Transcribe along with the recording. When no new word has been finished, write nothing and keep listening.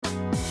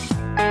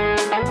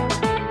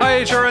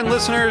HRN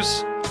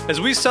listeners.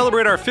 As we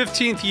celebrate our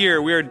 15th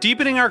year, we are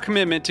deepening our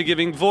commitment to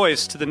giving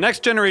voice to the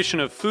next generation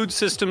of food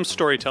systems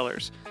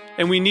storytellers,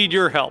 and we need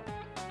your help.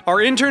 Our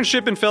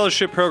internship and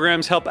fellowship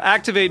programs help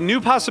activate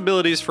new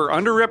possibilities for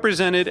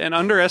underrepresented and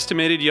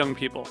underestimated young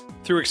people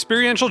through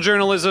experiential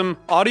journalism,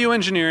 audio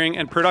engineering,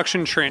 and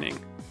production training.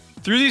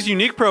 Through these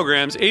unique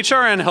programs,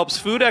 HRN helps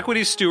food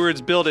equity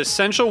stewards build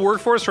essential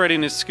workforce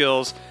readiness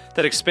skills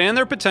that expand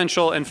their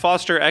potential and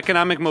foster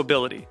economic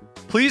mobility.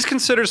 Please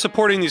consider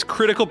supporting these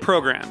critical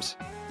programs.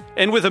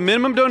 And with a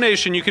minimum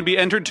donation, you can be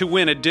entered to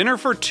win a dinner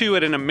for two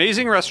at an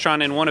amazing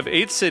restaurant in one of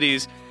 8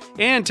 cities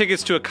and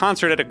tickets to a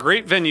concert at a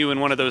great venue in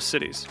one of those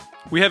cities.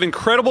 We have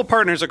incredible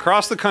partners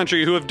across the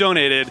country who have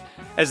donated,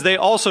 as they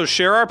also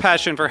share our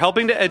passion for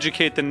helping to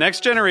educate the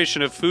next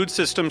generation of food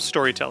systems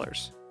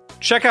storytellers.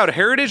 Check out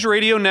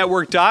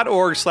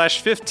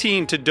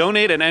heritageradionetwork.org/15 to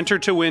donate and enter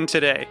to win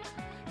today.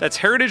 That's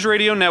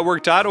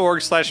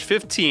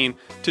heritageradionetwork.org/15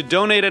 to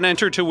donate and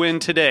enter to win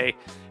today.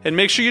 And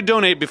make sure you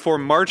donate before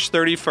March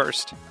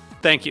 31st.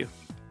 Thank you.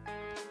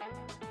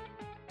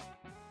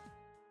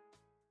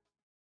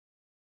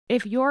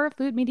 If your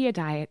food media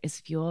diet is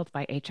fueled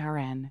by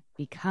HRN,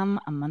 become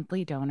a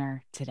monthly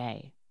donor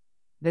today.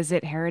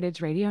 Visit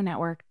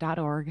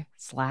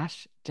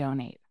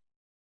heritageradionetwork.org/donate.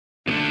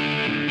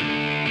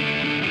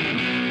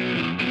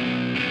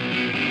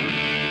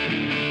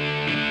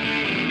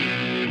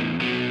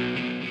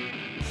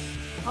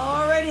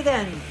 Alrighty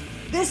then.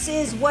 This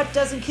is What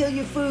Doesn't Kill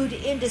You Food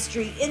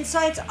Industry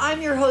Insights.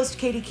 I'm your host,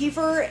 Katie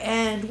Kiefer,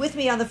 and with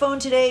me on the phone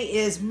today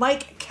is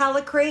Mike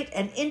Calicrate,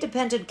 an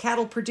independent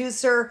cattle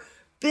producer,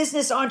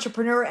 business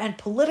entrepreneur, and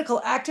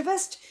political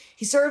activist.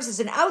 He serves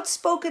as an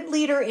outspoken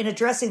leader in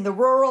addressing the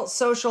rural,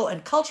 social,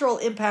 and cultural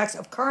impacts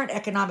of current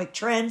economic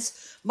trends.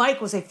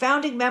 Mike was a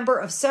founding member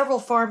of several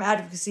farm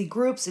advocacy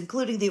groups,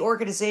 including the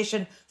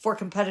Organization for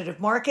Competitive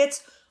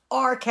Markets,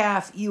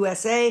 RCAF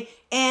USA,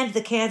 and the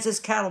Kansas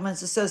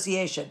Cattlemen's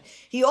Association.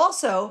 He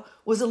also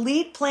was a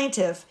lead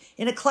plaintiff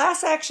in a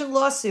class action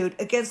lawsuit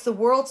against the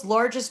world's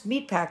largest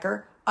meat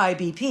packer,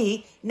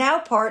 IBP, now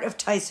part of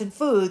Tyson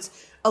Foods,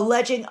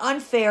 alleging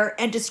unfair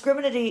and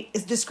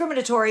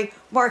discriminatory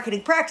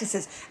marketing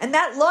practices. And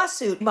that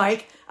lawsuit,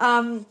 Mike,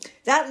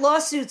 that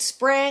lawsuit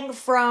sprang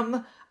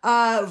from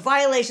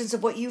violations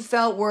of what you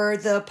felt were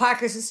the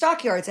Packers and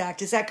Stockyards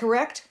Act. Is that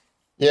correct?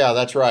 Yeah,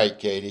 that's right,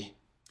 Katie.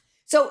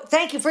 So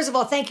thank you. First of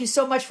all, thank you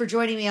so much for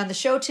joining me on the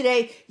show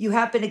today. You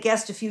have been a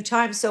guest a few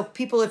times. So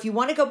people, if you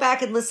want to go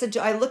back and listen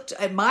to, I looked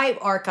at my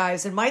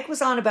archives and Mike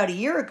was on about a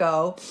year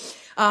ago,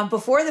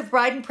 before the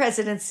Biden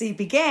presidency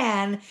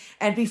began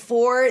and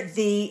before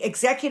the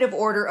executive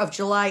order of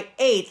July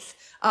 8th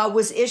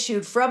was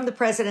issued from the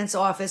president's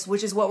office,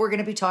 which is what we're going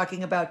to be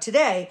talking about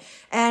today.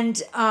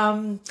 And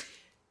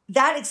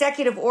that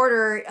executive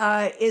order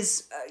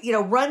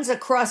runs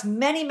across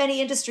many, many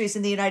industries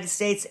in the United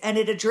States, and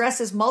it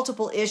addresses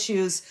multiple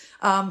issues,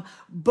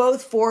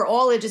 both for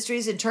all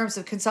industries in terms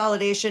of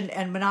consolidation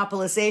and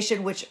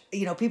monopolization, which,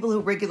 people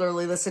who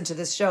regularly listen to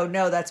this show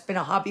know that's been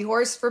a hobby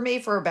horse for me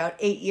for about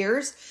 8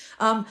 years.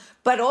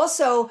 But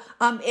also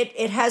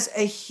it has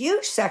a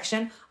huge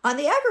section on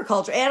the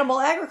animal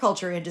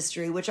agriculture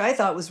industry, which I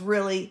thought was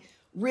really,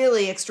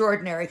 really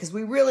extraordinary because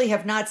we really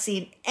have not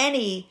seen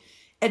any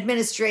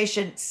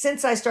administration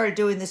since I started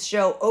doing this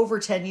show over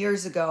 10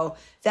 years ago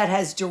that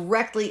has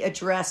directly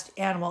addressed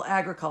animal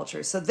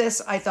agriculture. So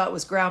this I thought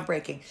was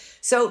groundbreaking.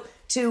 So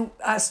to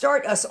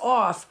start us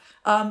off,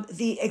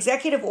 the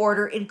executive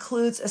order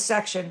includes a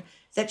section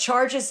that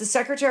charges the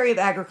Secretary of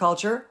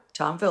Agriculture,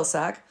 Tom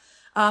Vilsack,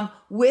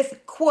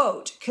 with,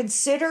 quote,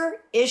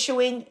 consider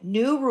issuing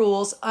new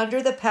rules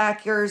under the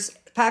Packers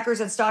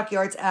and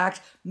Stockyards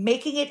Act,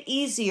 making it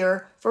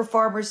easier for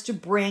farmers to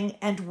bring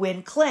and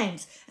win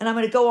claims. And I'm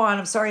going to go on.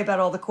 I'm sorry about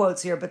all the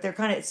quotes here, but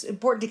it's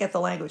important to get the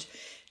language.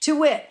 To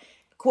wit,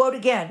 quote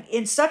again,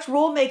 in such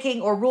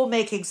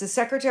rulemakings, the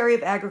Secretary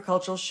of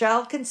Agriculture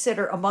shall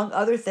consider, among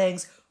other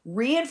things,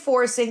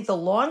 reinforcing the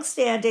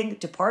longstanding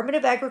Department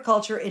of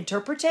Agriculture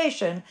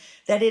interpretation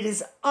that it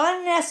is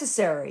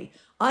unnecessary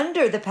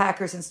under the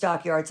Packers and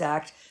Stockyards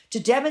Act to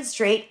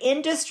demonstrate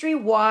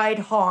industry-wide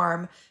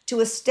harm to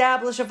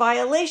establish a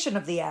violation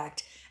of the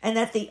Act, and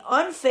that the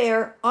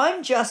unfair,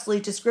 unjustly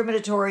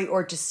discriminatory,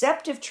 or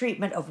deceptive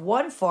treatment of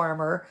one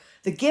farmer,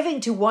 the giving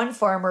to one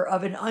farmer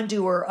of an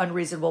undue or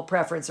unreasonable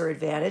preference or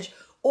advantage,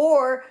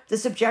 or the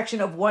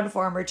subjection of one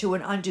farmer to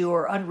an undue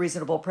or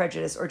unreasonable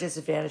prejudice or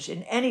disadvantage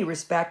in any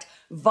respect,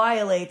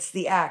 violates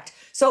the Act.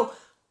 So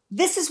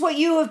this is what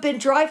you have been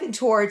driving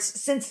towards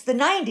since the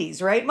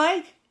 90s, right,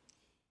 Mike?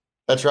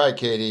 That's right,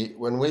 Katie.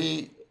 When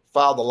we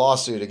filed the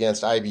lawsuit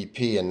against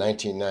IBP in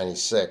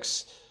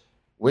 1996,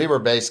 we were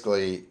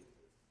basically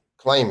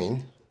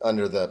claiming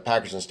under the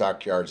Packers and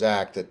Stockyards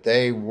Act that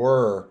they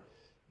were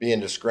being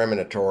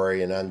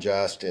discriminatory and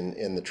unjust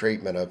in the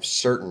treatment of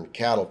certain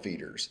cattle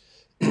feeders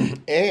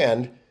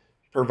and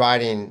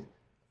providing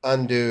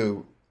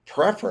undue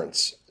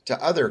preference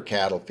to other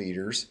cattle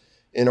feeders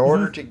in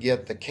order to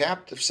get the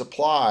captive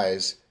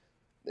supplies.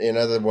 In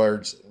other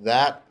words,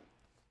 that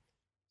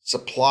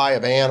supply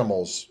of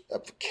animals,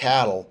 of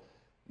cattle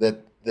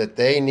that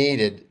they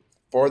needed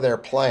for their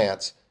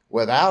plants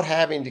without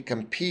having to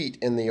compete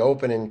in the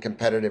open and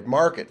competitive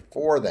market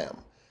for them.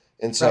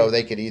 And so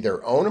they could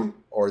either own them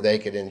or they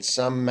could in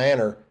some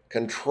manner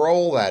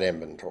control that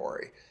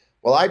inventory.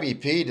 Well,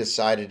 IBP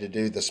decided to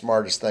do the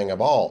smartest thing of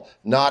all,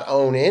 not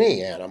own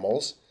any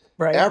animals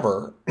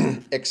ever,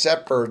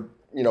 except for,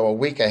 a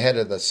week ahead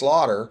of the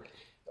slaughter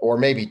or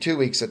maybe 2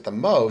 weeks at the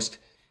most,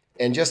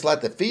 and just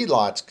let the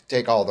feedlots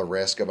take all the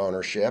risk of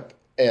ownership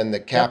and the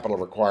capital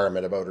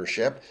requirement of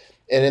ownership.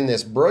 And in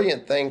this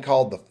brilliant thing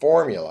called the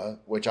formula,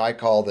 which I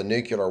call the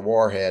nuclear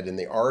warhead in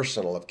the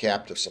arsenal of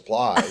captive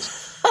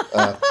supplies,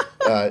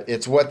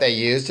 it's what they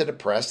use to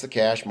depress the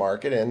cash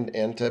market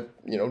and to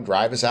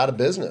drive us out of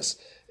business.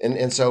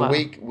 And so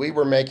we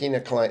were making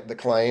the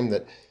claim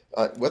that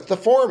with the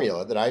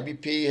formula that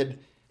IBP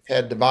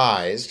had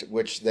devised,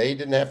 which they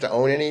didn't have to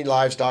own any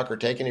livestock or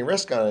take any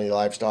risk on any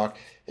livestock.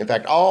 In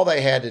fact, all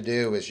they had to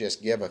do was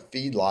just give a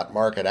feedlot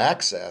market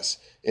access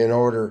in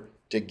order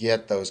to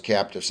get those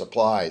captive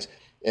supplies.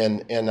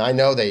 And I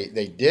know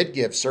they did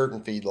give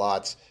certain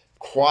feedlots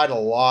quite a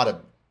lot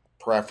of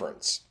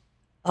preference.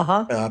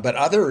 But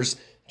others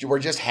were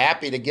just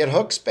happy to get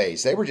hook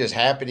space. They were just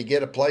happy to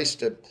get a place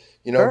to,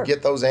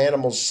 get those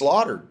animals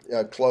slaughtered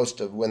close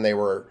to when they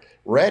were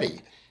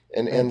ready.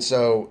 And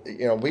so,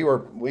 we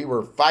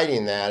were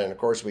fighting that. And of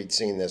course, we'd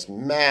seen this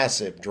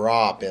massive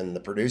drop in the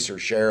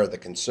producer's share of the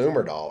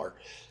consumer dollar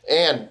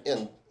and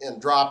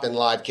drop in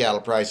live cattle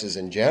prices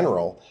in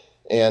general.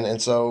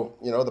 And so,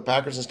 the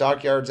Packers and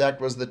Stockyards Act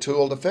was the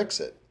tool to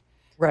fix it.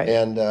 Right.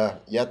 And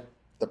yet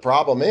the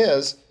problem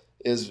is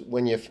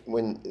when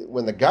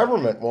the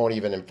government won't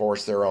even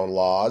enforce their own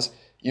laws,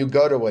 you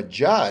go to a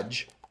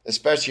judge,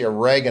 especially a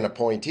Reagan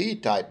appointee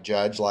type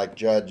judge like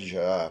Judge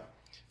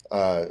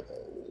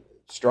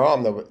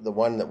Strom, the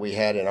one that we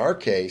had in our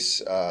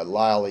case,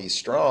 Lyle E.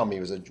 Strom.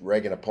 He was a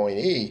Reagan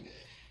appointee.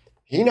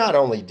 He not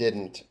only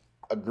didn't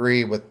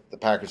agree with the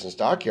Packers and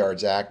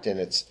Stockyards Act in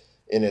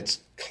its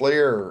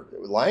clear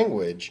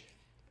language,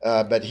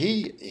 but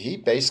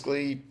he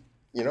basically,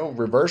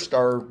 reversed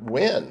our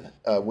win.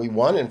 We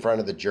won in front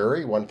of the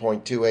jury,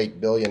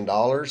 $1.28 billion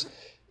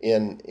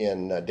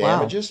in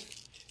damages. Wow.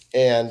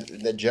 And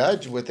the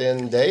judge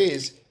within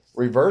days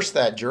reversed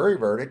that jury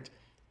verdict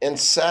and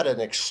set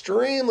an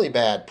extremely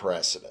bad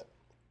precedent.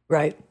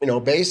 Right.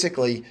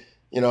 Basically,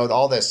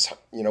 all this,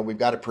 we've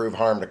got to prove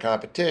harm to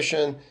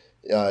competition,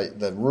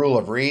 the rule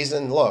of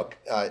reason. Look,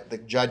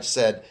 the judge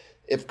said,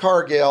 if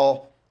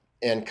Cargill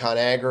and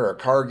ConAgra or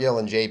Cargill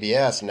and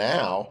JBS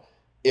now,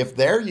 if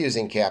they're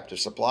using captive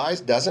supplies,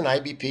 doesn't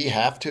IBP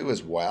have to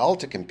as well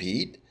to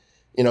compete?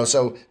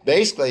 So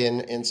basically,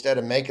 instead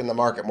of making the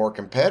market more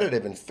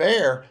competitive and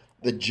fair,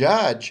 the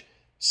judge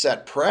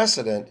set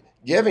precedent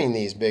giving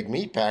these big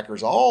meat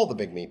packers, all the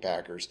big meat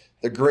packers,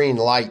 the green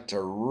light to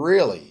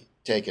really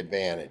take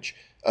advantage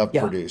of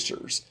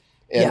producers.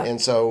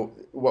 And so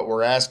what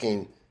we're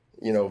asking,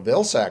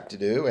 Vilsack to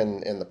do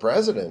and the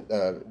president,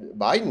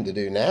 Biden to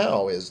do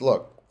now is,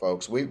 look,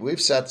 folks,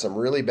 we've set some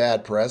really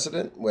bad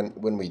precedent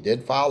when we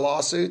did file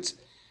lawsuits.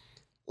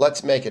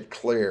 Let's make it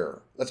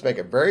clear. Let's make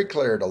it very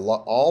clear to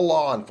all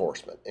law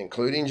enforcement,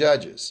 including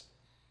judges,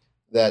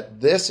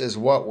 that this is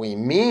what we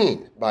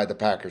mean by the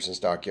Packers and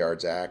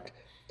Stockyards Act.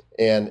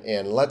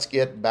 And let's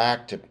get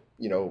back to,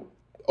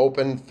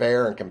 open,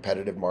 fair, and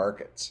competitive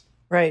markets.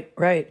 Right.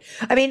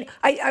 I mean,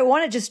 I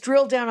want to just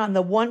drill down on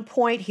the one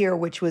point here,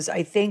 which was,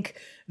 I think,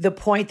 the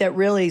point that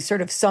really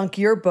sort of sunk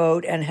your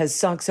boat and has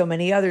sunk so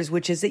many others,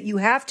 which is that you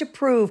have to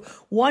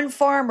prove one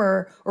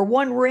farmer or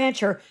one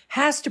rancher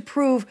has to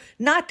prove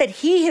not that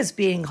he is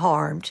being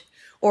harmed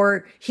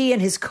or he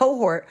and his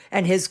cohort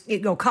and his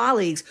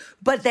colleagues,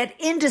 but that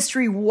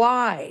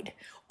industry-wide,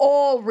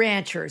 all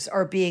ranchers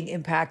are being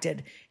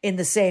impacted in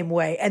the same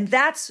way. And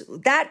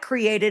that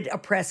created a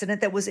precedent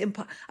that was,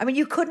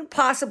 you couldn't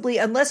possibly,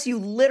 unless you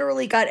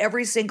literally got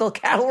every single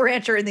cattle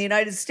rancher in the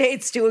United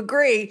States to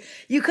agree,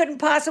 you couldn't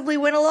possibly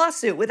win a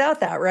lawsuit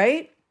without that,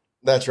 right?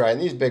 That's right. And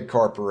these big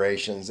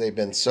corporations, they've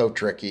been so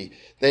tricky.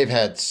 They've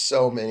had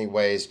so many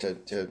ways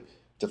to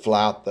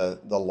flout the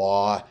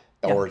law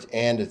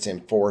and its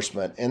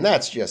enforcement, and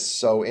that's just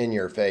so in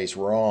your face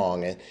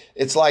wrong. And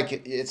it's like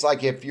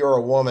if you're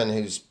a woman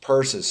whose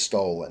purse is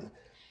stolen,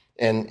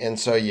 and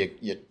so you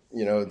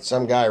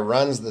some guy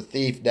runs the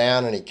thief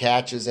down and he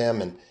catches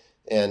him,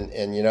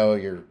 and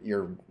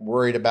you're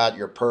worried about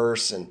your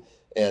purse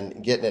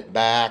and getting it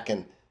back,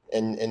 and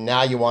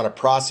now you want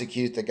to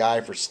prosecute the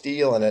guy for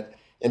stealing it,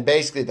 and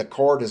basically the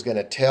court is going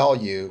to tell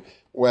you,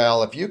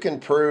 well, if you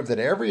can prove that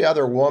every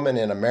other woman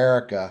in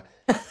America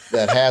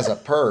that has a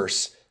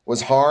purse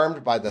was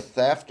harmed by the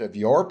theft of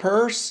your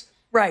purse,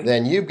 right,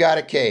 then you've got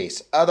a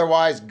case.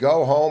 Otherwise,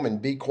 go home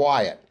and be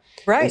quiet.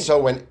 Right. And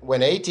so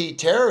when A.T.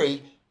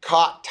 Terry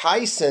caught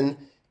Tyson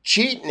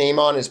cheating him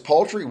on his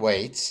poultry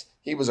weights,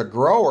 he was a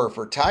grower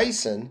for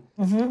Tyson,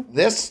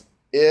 this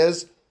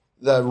is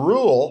the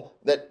rule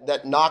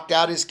that knocked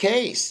out his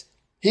case.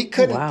 He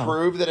couldn't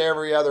prove that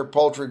every other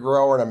poultry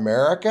grower in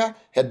America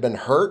had been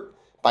hurt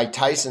by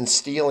Tyson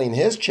stealing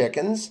his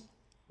chickens.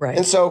 Right.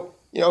 And so,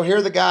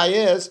 here the guy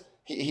is,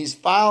 he's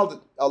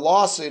filed a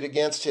lawsuit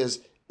against his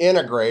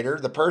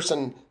integrator, the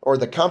person or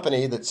the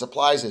company that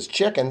supplies his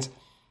chickens.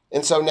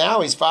 And so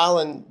now he's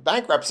filing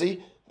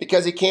bankruptcy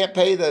because he can't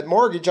pay the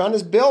mortgage on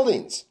his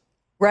buildings.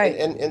 Right.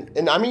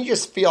 And I mean, you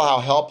just feel how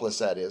helpless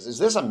that is. Is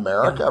this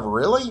America,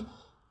 really?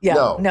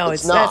 Yeah. No,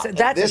 it's not.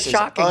 That's this a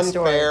shocking is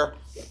unfair.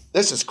 story.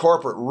 This is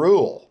corporate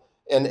rule.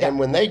 And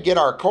when they get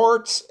our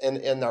courts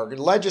and our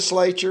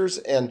legislatures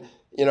and,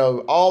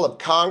 all of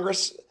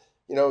Congress,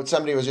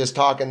 somebody was just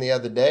talking the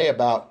other day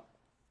about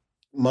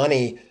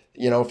money,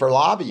 for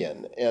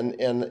lobbying.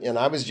 And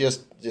I was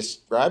just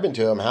describing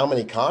to him how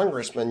many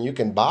congressmen you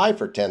can buy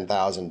for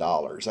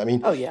 $10,000.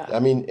 I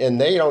mean,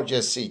 and they don't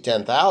just see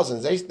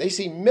 10,000s, they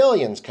see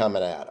millions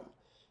coming at them.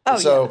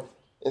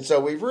 And so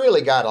we've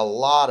really got a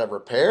lot of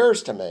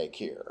repairs to make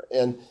here.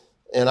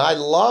 And I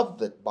love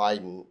that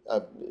Biden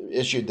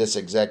issued this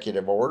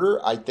executive order.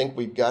 I think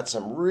we've got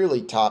some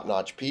really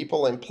top-notch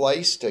people in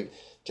place to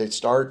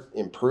start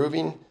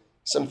improving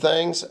some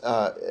things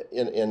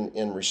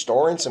in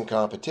restoring some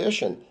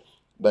competition.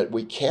 But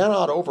we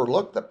cannot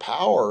overlook the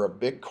power of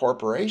big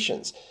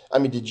corporations. I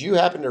mean, did you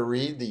happen to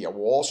read the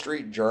Wall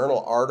Street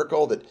Journal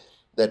article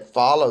that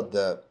followed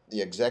the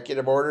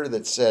executive order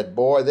that said,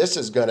 boy, this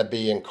is going to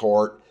be in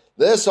court.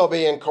 This will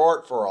be in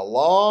court for a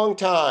long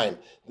time.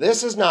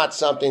 This is not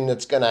something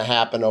that's going to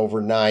happen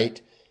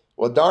overnight.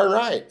 Well, darn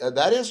right.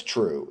 That is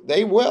true.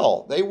 They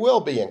will. They will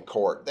be in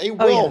court. They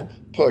will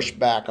push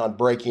back on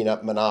breaking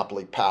up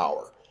monopoly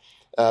power.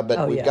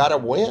 But we've got to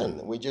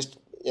win. We just,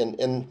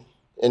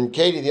 and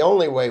Katie, the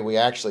only way we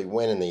actually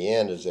win in the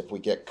end is if we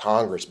get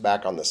Congress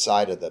back on the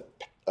side of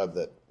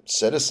the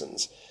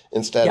citizens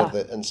instead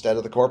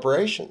of the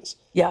corporations.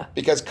 Yeah.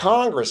 Because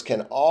Congress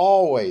can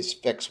always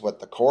fix what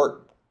the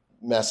court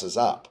messes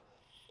up.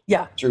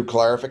 Yeah. Through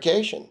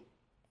clarification,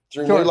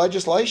 through new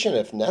legislation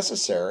if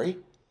necessary.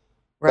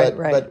 Right.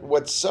 But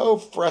what's so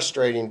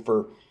frustrating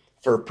for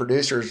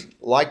producers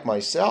like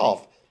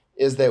myself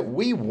is that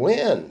we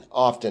win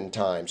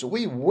oftentimes.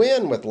 We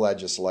win with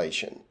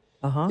legislation.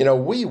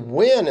 We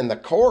win in the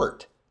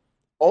court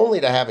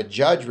only to have a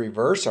judge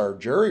reverse our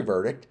jury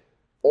verdict.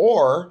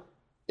 Or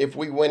if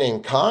we win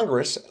in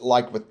Congress,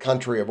 like with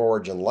country of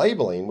origin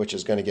labeling, which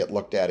is going to get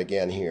looked at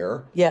again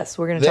here. Yes,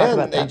 we're going to talk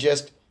about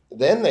that.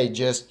 Then they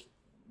just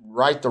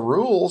write the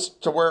rules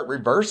to where it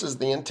reverses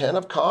the intent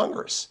of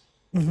Congress.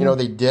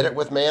 They did it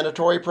with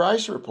mandatory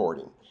price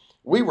reporting.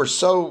 We were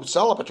so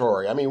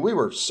celebratory. I mean, we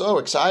were so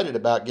excited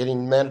about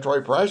getting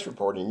mandatory price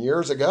reporting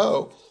years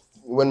ago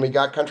when we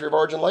got country of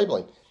origin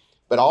labeling.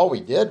 But all we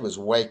did was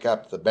wake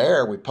up the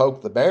bear. We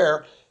poked the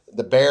bear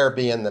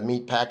being the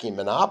meatpacking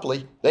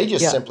monopoly. They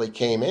just simply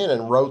came in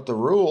and wrote the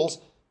rules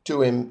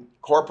to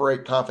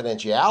incorporate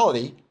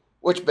confidentiality,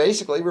 which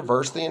basically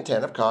reversed the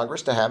intent of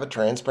Congress to have a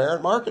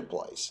transparent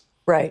marketplace.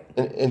 Right.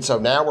 And so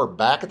now we're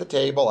back at the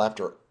table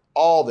after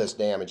all this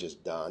damage is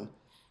done.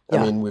 I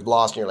mean, we've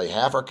lost nearly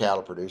half our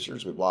cattle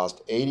producers. We've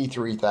lost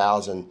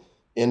 83,000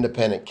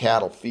 independent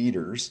cattle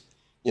feeders.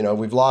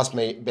 We've lost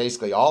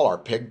basically all our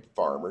pig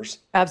farmers.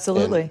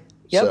 Absolutely.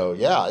 So,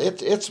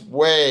 it's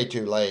way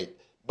too late,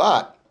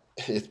 but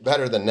it's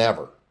better than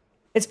never.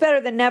 It's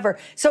better than never.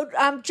 So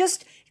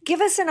just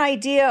give us an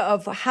idea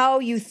of how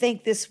you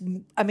think this,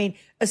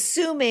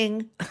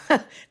 assuming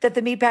that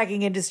the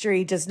meatpacking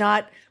industry does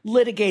not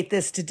litigate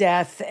this to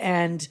death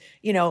and,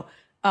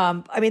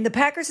 the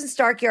Packers and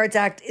Stockyards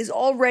Act is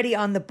already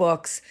on the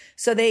books.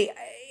 So they,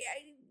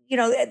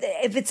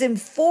 if it's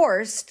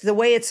enforced the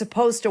way it's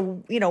supposed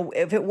to,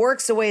 if it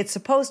works the way it's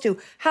supposed to,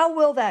 how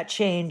will that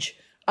change,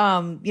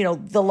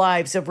 the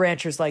lives of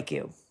ranchers like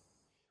you?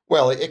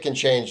 Well, it can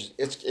change.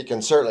 It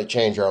can certainly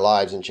change our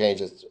lives and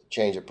change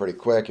it pretty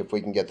quick if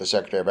we can get the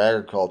Secretary of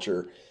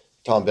Agriculture,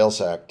 Tom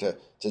Vilsack,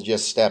 to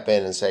just step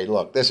in and say,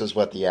 look, this is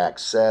what the act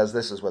says,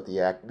 this is what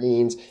the act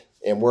means,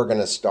 and we're going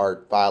to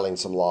start filing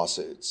some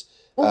lawsuits.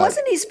 Well,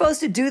 wasn't he supposed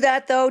to do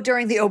that, though,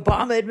 during the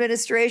Obama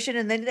administration?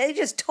 And then they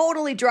just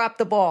totally dropped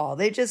the ball.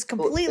 They just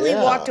completely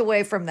walked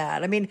away from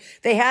that. I mean,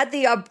 they had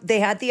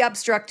the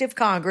obstructive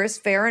Congress,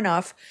 fair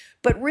enough.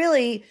 But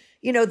really,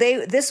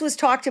 this was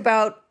talked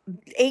about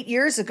 8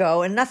 years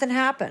ago and nothing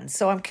happened.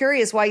 So I'm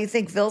curious why you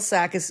think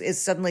Vilsack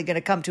is suddenly going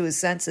to come to his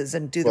senses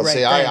and do the right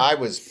thing. I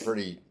was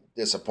pretty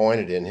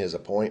disappointed in his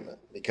appointment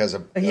because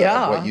of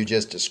what you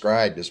just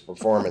described. His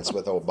performance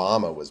with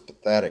Obama was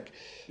pathetic.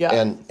 Yeah.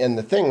 And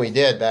the thing we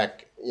did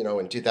back,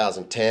 in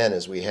 2010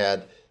 is we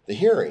had the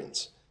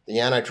hearings, the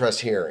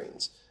antitrust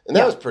hearings. And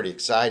that was pretty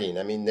exciting.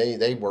 I mean,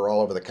 they were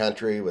all over the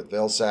country with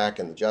Vilsack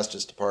and the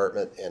Justice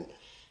Department.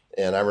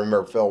 And I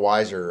remember Phil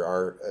Weiser,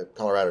 our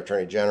Colorado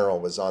Attorney General,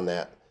 was on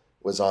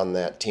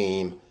that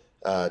team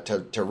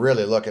to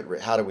really look at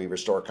how do we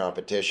restore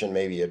competition,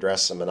 maybe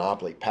address some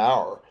monopoly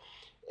power.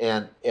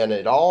 And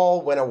it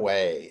all went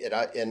away.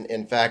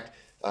 In fact,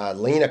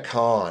 Lena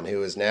Khan,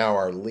 who is now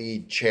our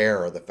lead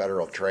chair of the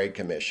Federal Trade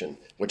Commission,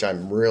 which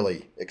I'm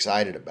really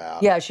excited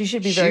about. Yeah, she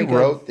should be very good. She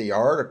wrote the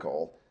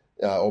article,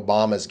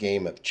 Obama's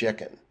Game of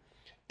Chicken.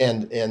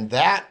 And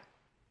that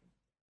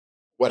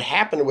what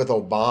happened with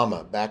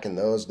Obama back in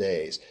those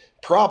days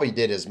probably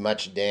did as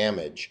much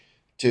damage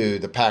to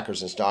the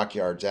Packers and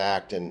Stockyards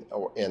Act and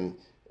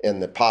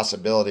the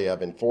possibility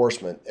of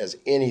enforcement as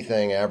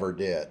anything ever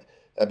did,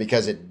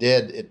 because it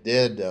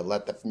did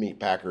let the meat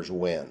packers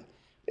win.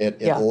 It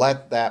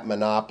let that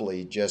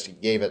monopoly, just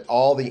gave it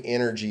all the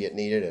energy it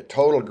needed, a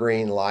total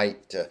green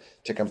light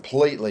to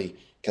completely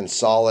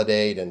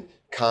consolidate and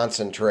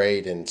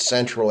concentrate and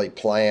centrally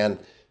plan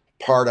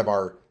part of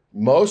our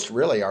most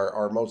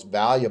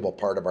valuable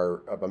part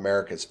of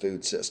America's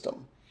food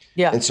system.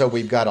 Yeah. And so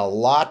we've got a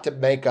lot to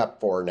make up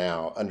for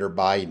now under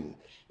Biden.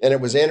 And it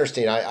was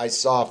interesting. I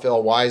saw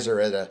Phil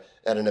Weiser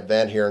at an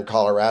event here in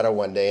Colorado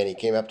one day, and he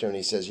came up to me and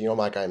he says,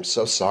 Mike, I'm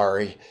so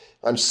sorry.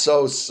 I'm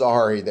so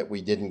sorry that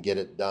we didn't get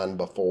it done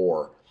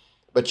before.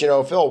 But,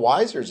 Phil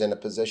Weiser's in a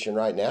position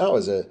right now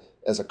as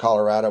a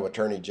Colorado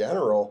Attorney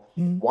General.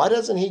 Mm-hmm. Why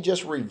doesn't he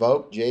just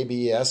revoke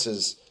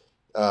JBS's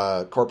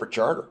corporate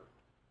charter?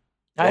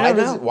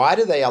 Why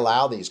do they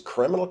allow these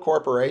criminal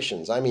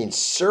corporations,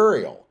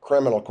 serial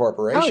criminal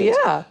corporations,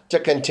 to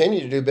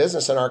continue to do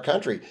business in our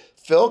country?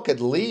 Phil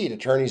could lead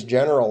attorneys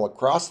general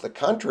across the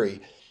country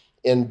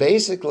in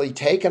basically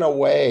taking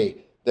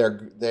away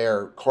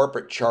their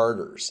corporate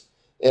charters.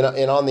 And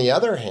on the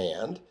other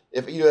hand,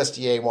 if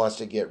USDA wants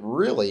to get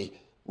really,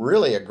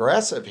 really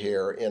aggressive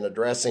here in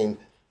addressing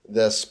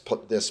this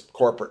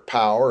corporate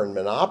power and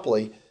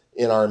monopoly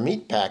in our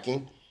meat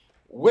packing,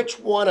 which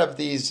one of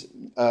these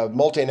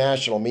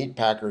multinational meat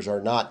packers are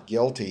not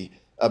guilty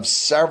of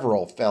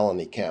several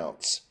felony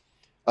counts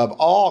of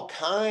all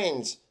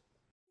kinds?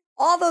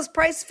 All those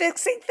price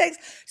fixing things.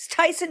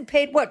 Tyson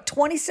paid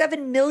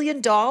 $27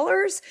 million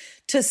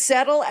to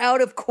settle out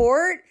of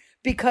court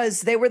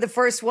because they were the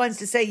first ones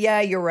to say,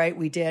 "Yeah, you're right,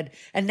 we did."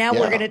 And now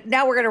we're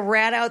gonna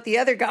rat out the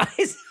other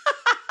guys.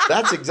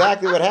 That's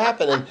exactly what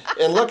happened.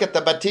 And look at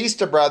the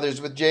Batista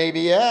brothers with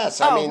JBS.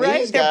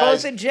 Right? These They're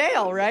guys, both in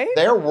jail, right?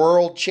 They're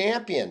world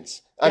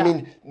champions.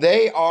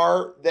 They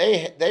are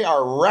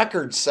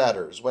record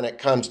setters when it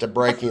comes to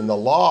breaking the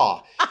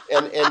law.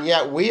 And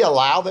yet we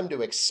allow them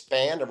to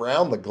expand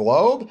around the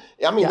globe.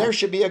 There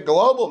should be a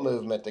global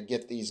movement to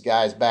get these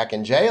guys back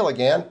in jail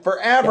again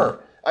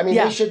forever.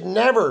 Yeah. They should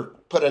never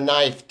put a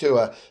knife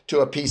to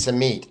a piece of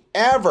meat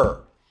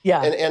ever.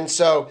 Yeah. And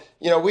so,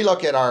 we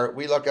look at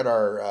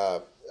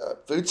our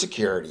food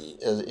security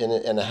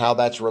and how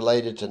that's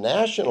related to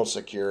national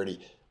security.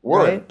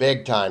 We're in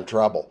big time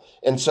trouble.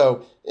 And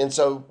so,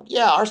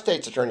 our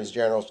state's attorneys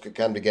generals could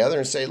come together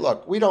and say,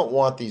 look, we don't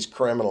want these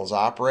criminals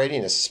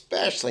operating,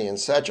 especially in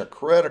such a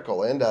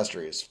critical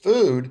industry as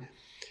food.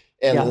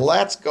 And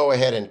let's go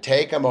ahead and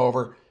take them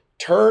over,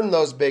 turn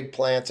those big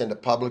plants into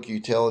public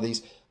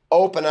utilities,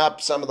 open up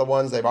some of the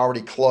ones they've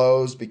already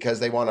closed because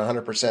they want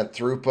 100%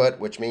 throughput,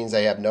 which means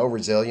they have no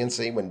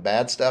resiliency when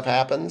bad stuff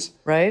happens.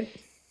 Right.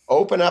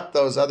 Open up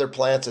those other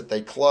plants that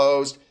they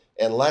closed,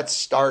 and let's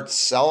start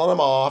selling them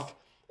off,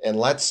 and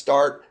let's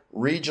start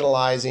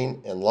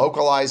regionalizing and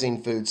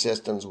localizing food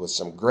systems with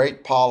some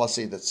great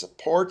policy that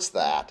supports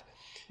that.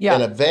 Yeah.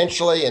 And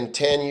eventually in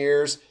 10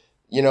 years,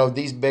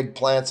 these big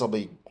plants will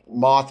be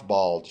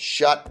mothballed,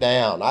 shut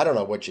down. I don't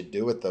know what you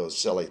do with those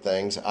silly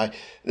things.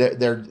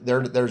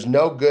 There's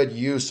no good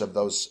use of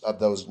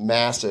those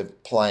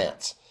massive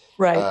plants.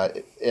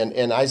 Right.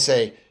 And I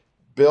say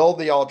build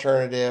the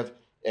alternative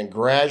and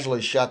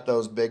gradually shut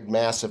those big,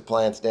 massive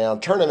plants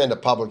down, turn them into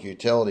public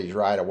utilities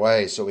right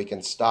away so we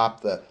can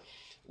stop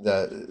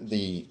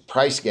the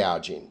price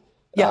gouging.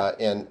 Yeah.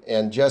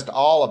 And just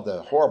all of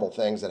the horrible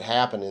things that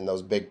happen in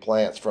those big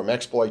plants, from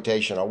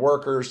exploitation of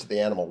workers to the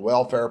animal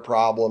welfare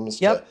problems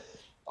to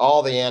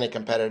all the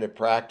anti-competitive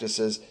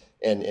practices,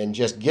 and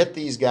just get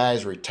these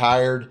guys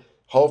retired,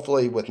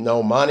 hopefully with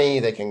no money.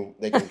 They can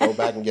go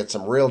back and get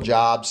some real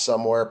jobs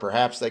somewhere.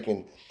 Perhaps they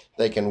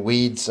can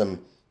weed some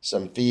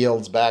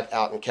fields back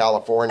out in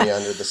California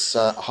under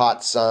the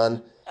hot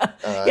sun.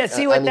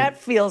 See what that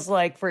feels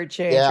like for a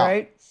change,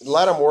 right?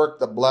 Let them work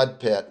the blood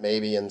pit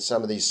maybe in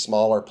some of these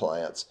smaller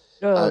plants.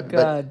 Oh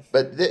God!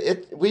 But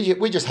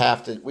we just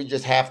have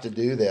to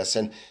do this,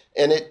 and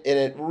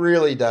it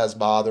really does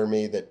bother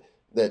me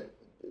that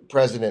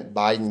President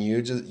Biden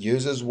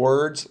uses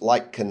words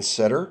like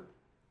consider.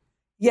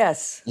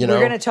 Yes, we're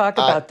going to talk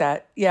about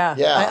that. Yeah.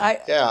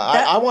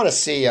 I want to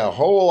see a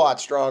whole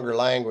lot stronger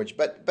language.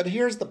 But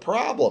here's the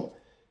problem.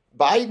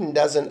 Biden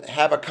doesn't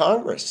have a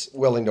Congress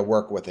willing to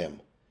work with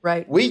him.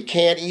 Right. We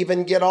can't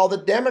even get all the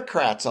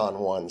Democrats on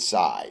one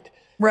side.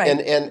 Right.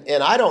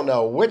 And I don't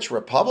know which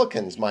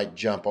Republicans might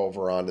jump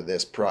over onto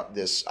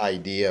this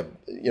idea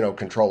of,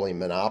 controlling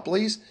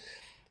monopolies.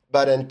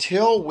 But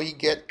until we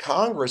get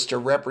Congress to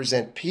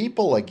represent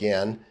people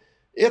again,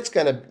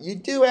 you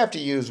do have to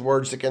use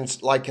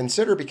words like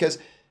consider, because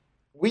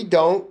we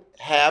don't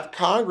have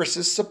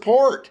Congress's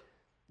support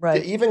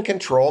to even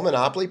control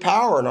monopoly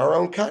power in our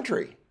own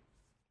country.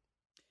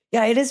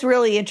 Yeah, it is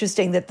really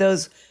interesting that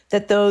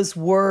those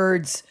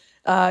words,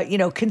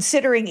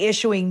 considering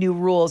issuing new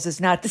rules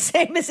is not the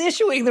same as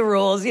issuing the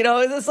rules.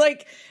 It's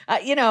like,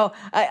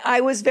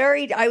 I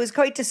was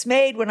quite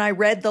dismayed when I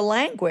read the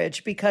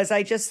language, because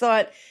I just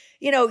thought,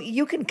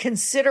 you can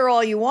consider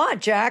all you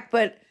want, Jack,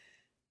 but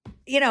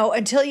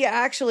until you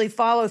actually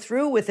follow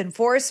through with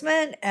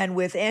enforcement and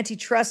with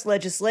antitrust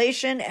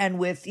legislation and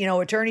with,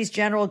 attorneys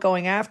general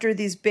going after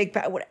these big,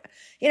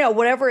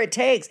 whatever it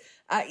takes,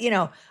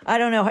 I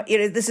don't know.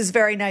 This is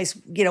very nice,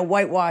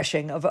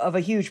 whitewashing of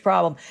a huge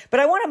problem. But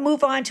I want to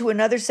move on to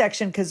another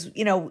section because,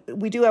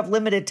 we do have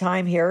limited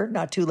time here,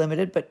 not too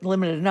limited, but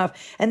limited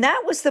enough. And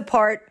that was the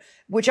part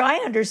which I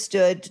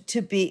understood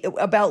to be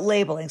about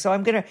labeling. So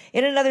I'm going to,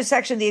 in another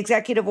section, the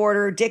executive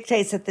order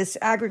dictates that this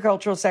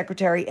agricultural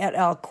secretary, and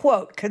I'll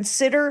quote,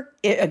 consider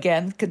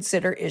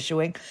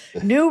issuing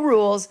new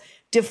rules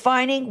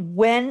defining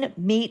when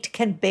meat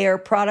can bear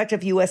product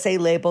of USA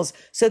labels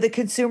so that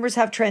consumers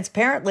have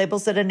transparent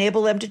labels that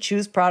enable them to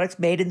choose products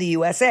made in the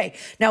USA.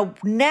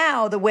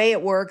 Now the way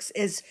it works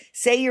is,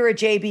 say you're a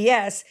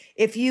JBS,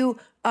 if you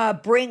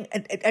bring,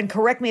 and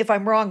correct me if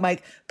I'm wrong,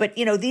 Mike, but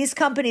these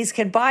companies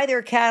can buy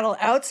their cattle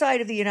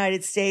outside of the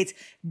United States,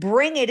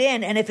 bring it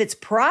in, and if it's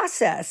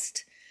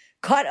processed,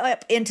 cut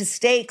up into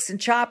steaks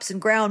and chops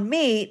and ground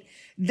meat,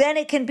 then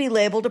it can be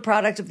labeled a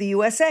product of the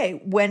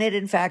USA when it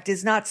in fact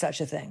is not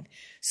such a thing.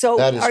 So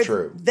that is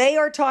true. They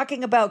are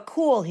talking about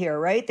cool here,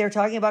 right? They're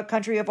talking about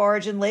country of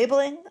origin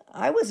labeling.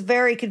 I was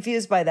very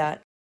confused by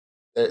that.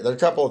 There are a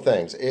couple of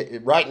things.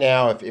 Right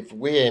now, if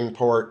we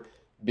import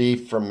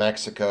beef from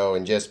Mexico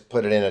and just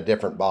put it in a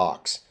different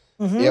box,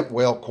 it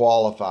will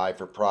qualify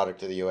for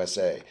product of the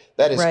USA.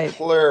 That is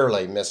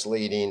clearly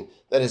misleading.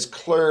 That is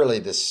clearly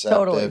deceptive.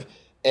 Totally.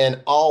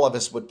 And all of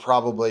us would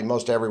probably,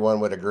 most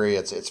everyone would agree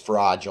it's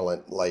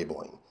fraudulent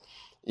labeling.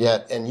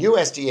 And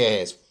USDA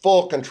has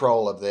full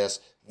control of this.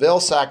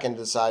 Vilsack can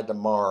decide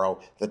tomorrow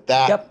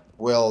that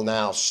will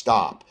now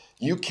stop.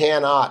 You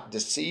cannot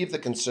deceive the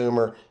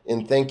consumer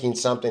in thinking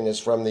something is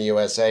from the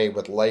USA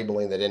with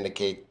labeling that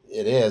indicate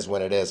it is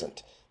when it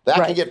isn't.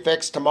 That can get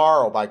fixed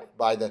tomorrow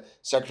by the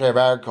Secretary of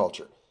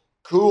Agriculture.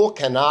 Cool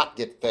cannot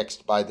get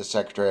fixed by the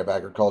Secretary of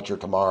Agriculture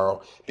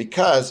tomorrow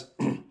because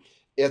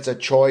it's a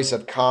choice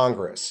of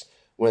Congress.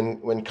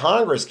 When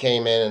Congress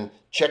came in and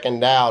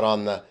chickened out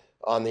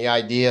on the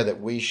idea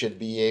that we should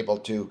be able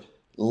to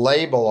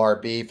label our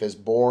beef as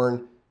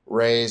born,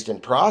 raised,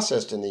 and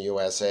processed in the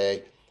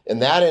USA,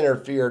 and that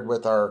interfered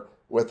with our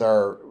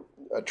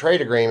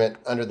trade agreement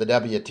under the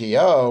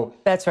WTO.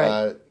 That's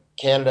right.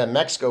 Canada and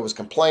Mexico was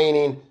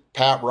complaining.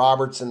 Pat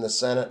Roberts in the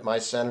Senate, my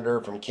senator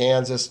from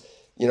Kansas,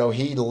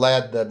 he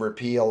led the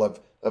repeal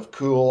of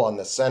Cool on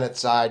the Senate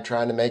side,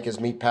 trying to make his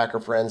meat packer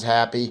friends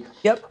happy.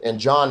 And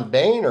John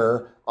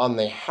Boehner on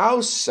the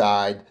House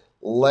side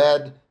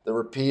led the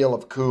repeal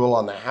of Cool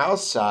on the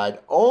House side,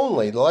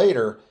 only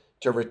later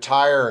to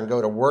retire and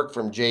go to work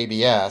from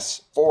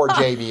JBS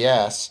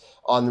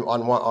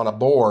on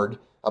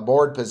a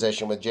board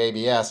position with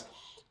JBS.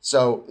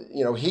 So,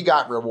 he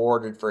got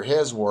rewarded for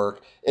his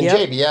work. And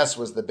JBS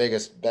was the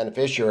biggest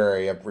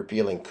beneficiary of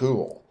repealing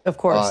Cool. Of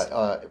course.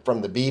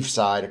 From the beef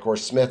side, of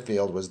course,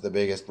 Smithfield was the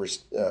biggest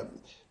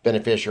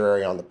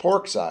beneficiary on the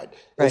pork side.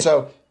 Right. And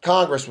so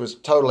Congress was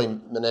totally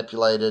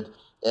manipulated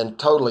and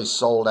totally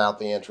sold out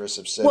the interests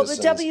of citizens. Well,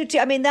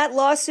 that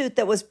lawsuit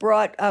that was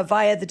brought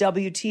via the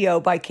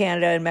WTO by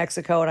Canada and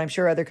Mexico, and I'm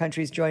sure other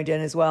countries joined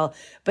in as well,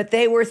 but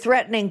they were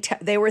threatening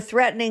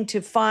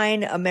to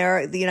fine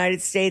the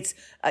United States,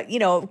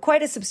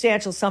 quite a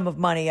substantial sum of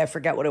money. I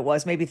forget what it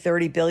was, maybe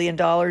 $30 billion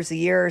a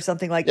year or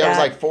something like that.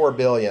 Yeah, it was like $4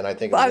 billion, I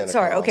think. I'm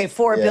sorry. Okay,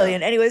 $4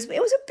 billion. Anyways, it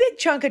was a big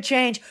chunk of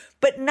change,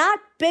 but not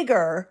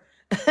bigger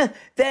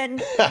than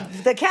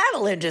the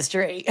cattle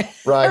industry.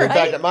 Right. In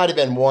fact, it might have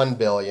been $1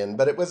 billion,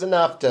 but it was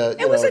enough to,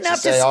 to say,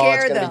 it's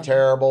going to be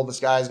terrible. The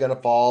sky's going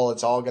to fall.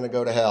 It's all going to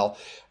go to hell.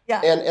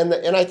 Yeah.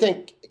 And I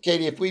think,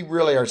 Katie, if we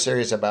really are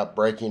serious about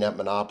breaking up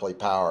monopoly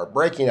power,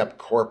 breaking up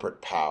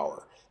corporate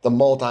power, the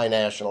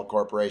multinational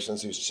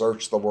corporations who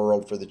search the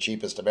world for the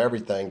cheapest of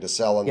everything to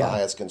sell in the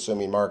highest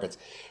consuming markets,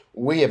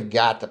 we have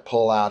got to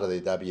pull out of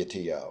the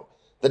WTO.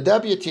 The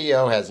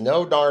WTO has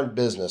no darn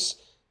business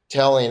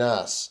telling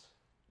us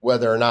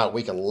whether or not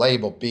we can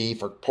label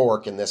beef or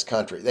pork in this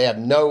country. They have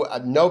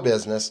no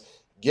business.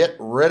 Get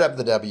rid of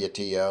the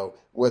WTO,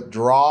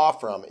 withdraw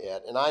from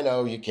it. And I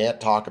know you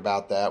can't talk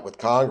about that with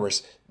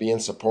Congress being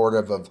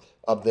supportive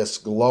of this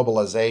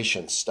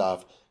globalization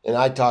stuff. And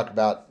I talk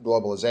about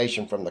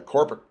globalization from the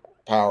corporate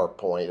power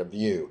point of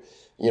view.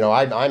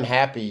 I'm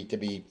happy to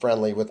be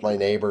friendly with my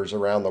neighbors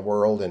around the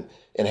world and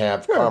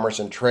have commerce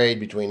and trade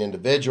between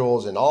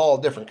individuals in all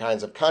different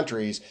kinds of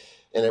countries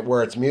and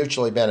where it's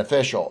mutually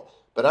beneficial.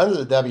 But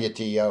under the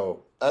WTO,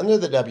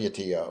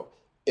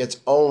 it's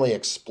only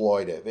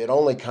exploitive. It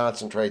only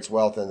concentrates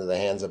wealth into the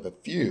hands of a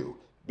few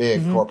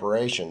big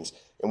corporations,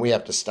 and we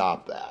have to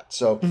stop that.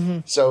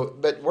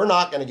 But we're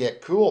not going to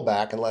get Cool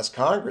back unless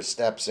Congress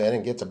steps in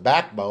and gets a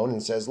backbone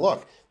and says,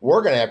 look,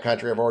 we're going to have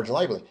country of origin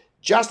labeling,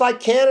 just like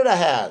Canada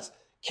has.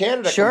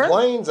 Canada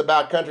complains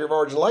about country of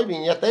origin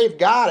labeling, yet they've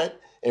got it,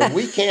 and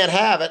we can't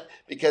have it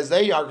because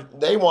they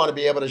want to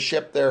be able to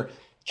ship their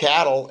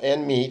cattle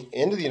and meat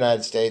into the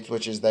United States,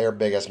 which is their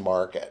biggest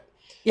market.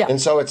 Yeah.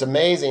 And so it's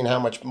amazing how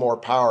much more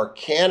power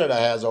Canada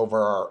has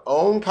over our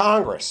own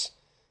Congress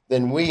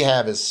than we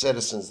have as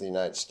citizens of the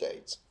United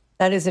States.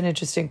 That is an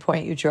interesting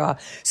point you draw.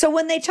 So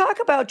when they talk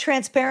about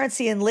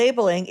transparency and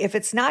labeling, if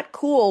it's not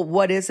cool,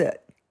 what is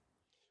it?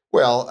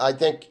 Well, I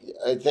think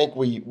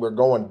we're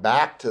going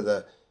back to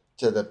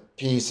the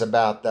piece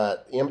about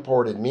that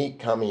imported meat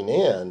coming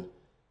in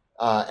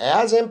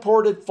as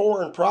imported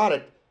foreign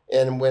product,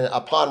 and when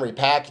upon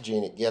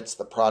repackaging, it gets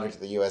the product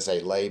of the USA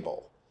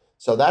label.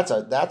 So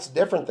that's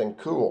different than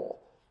cool.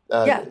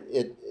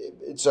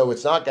 So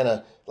it's not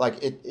gonna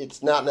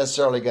it's not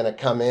necessarily gonna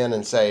come in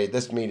and say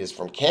this meat is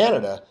from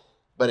Canada,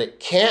 but it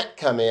can't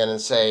come in and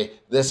say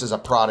this is a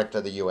product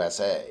of the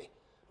USA.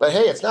 But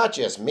hey, it's not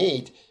just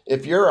meat.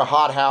 If you're a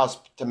hothouse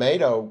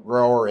tomato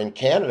grower in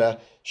Canada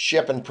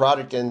shipping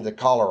product into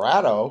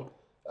Colorado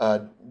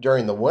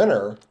during the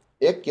winter,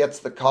 it gets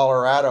the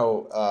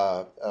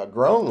Colorado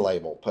grown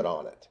label put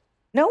on it.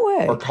 No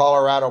way. Or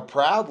Colorado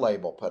Proud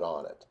label put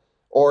on it.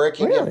 Or it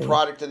can get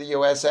product to the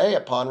USA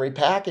upon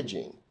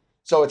repackaging.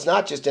 So it's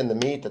not just in the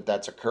meat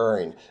that's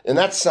occurring. And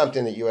that's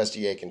something that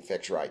USDA can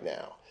fix right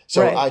now.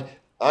 So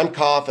I'm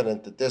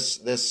confident that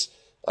this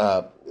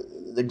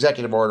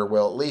executive order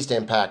will at least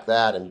impact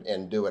that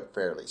and do it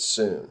fairly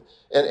soon.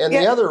 And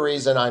the other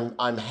reason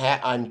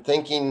I'm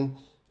thinking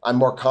I'm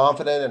more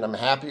confident and I'm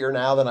happier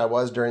now than I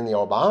was during the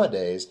Obama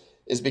days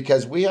is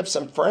because we have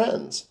some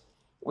friends.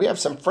 We have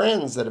some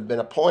friends that have been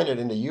appointed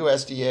into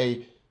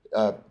USDA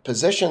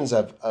positions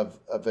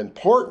of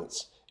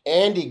importance.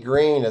 Andy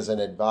Green, as an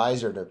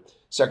advisor to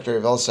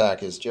Secretary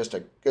Vilsack, is just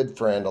a good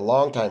friend, a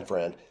longtime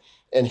friend,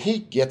 and he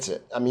gets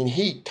it. I mean,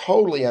 he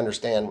totally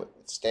understands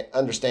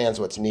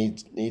what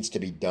needs to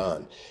be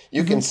done.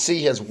 You can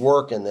see his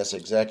work in this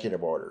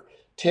executive order.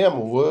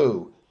 Tim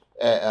Wu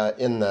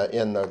in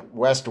the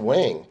West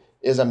Wing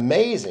is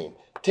amazing.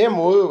 Tim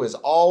Wu is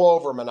all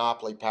over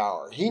monopoly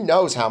power. He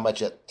knows how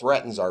much it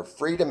threatens our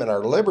freedom and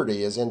our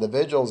liberty as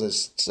individuals,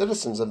 as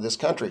citizens of this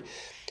country.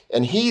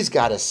 And he's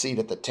got a seat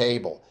at the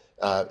table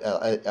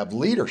of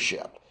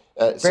leadership.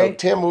 So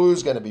Tim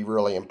Wu's going to be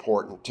really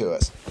important to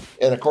us.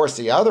 And of course,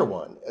 the other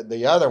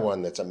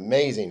one that's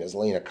amazing is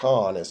Lena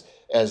Khan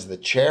as the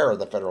chair of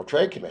the Federal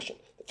Trade Commission.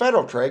 The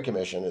Federal Trade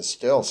Commission is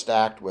still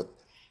stacked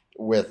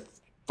with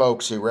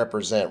folks who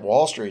represent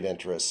Wall Street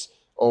interests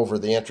over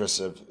the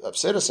interests of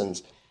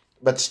citizens.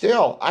 But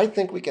still, I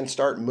think we can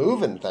start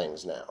moving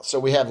things now. So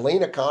we have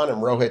Lena Khan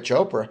and Rohit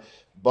Chopra,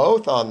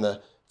 both on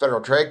the Federal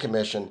Trade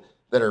Commission,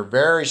 that are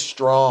very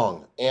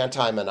strong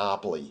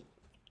anti-monopoly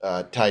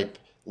type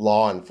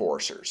law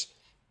enforcers.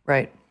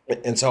 Right.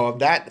 And so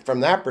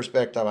from that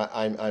perspective,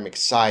 I'm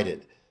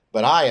excited.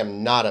 But I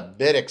am not a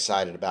bit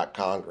excited about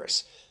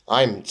Congress.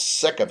 I'm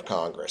sick of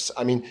Congress.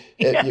 I mean,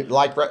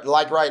 like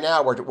right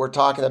now, we're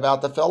talking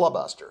about the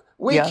filibuster.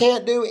 We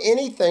can't do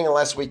anything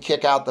unless we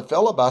kick out the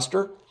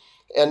filibuster.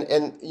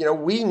 And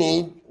we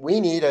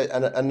need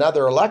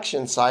another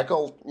election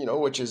cycle,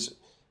 which is,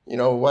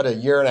 a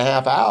year and a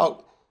half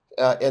out.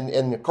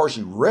 And of course,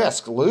 you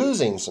risk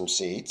losing some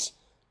seats,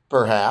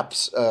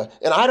 perhaps.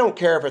 And I don't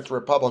care if it's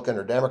Republican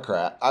or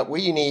Democrat.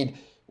 We need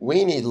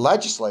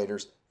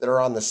legislators that are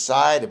on the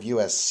side of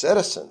U.S.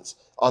 citizens,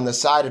 on the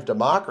side of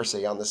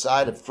democracy, on the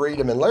side of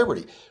freedom and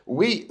liberty.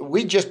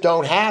 We just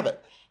don't have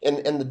it.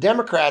 And the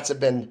Democrats have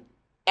been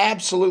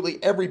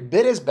absolutely every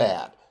bit as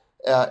bad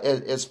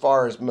as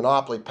far as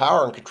monopoly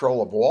power and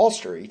control of Wall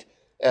Street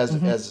as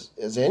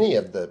any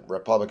of the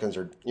Republicans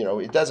are.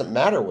 It doesn't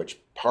matter which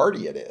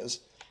party it is.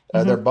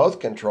 They're both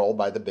controlled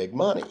by the big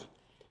money.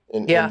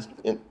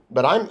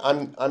 But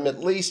I'm at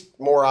least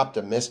more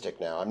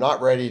optimistic now. I'm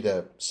not ready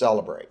to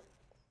celebrate.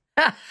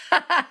 I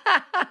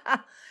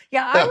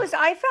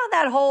found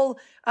that whole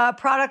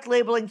product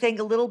labeling thing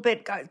a little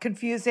bit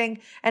confusing,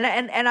 and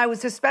I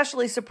was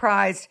especially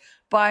surprised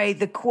by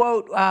the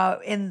quote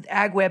in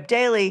AgWeb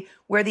Daily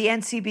where the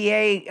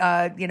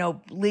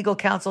NCBA, legal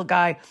counsel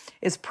guy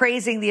is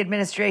praising the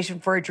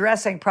administration for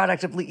addressing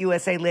product of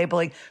USA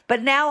labeling.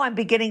 But now I'm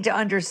beginning to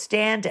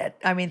understand it.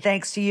 I mean,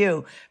 thanks to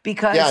you,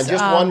 because and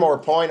just one more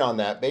point on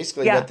that.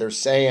 Basically, what they're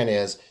saying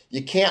is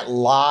you can't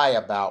lie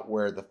about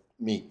where the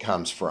meat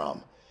comes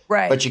from.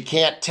 Right. But you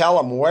can't tell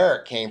them where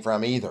it came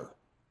from either.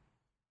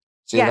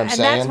 See what I'm saying?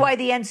 And that's why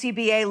the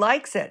NCBA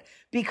likes it,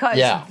 because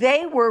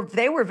they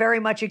were very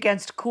much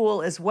against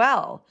cool as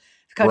well,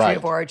 country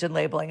of origin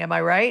labeling. Am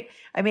I right?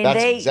 I mean,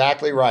 that's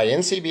exactly right.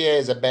 NCBA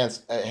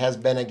has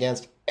been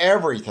against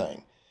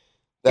everything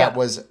that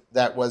was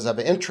of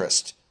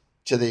interest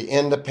to the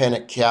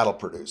independent cattle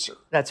producer.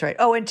 That's right.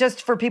 Oh, and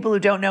just for people who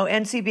don't know,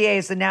 NCBA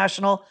is the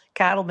National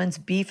Cattlemen's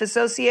Beef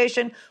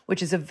Association,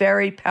 which is a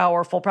very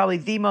powerful, probably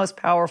the most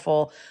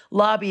powerful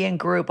lobbying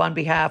group on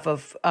behalf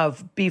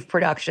of beef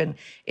production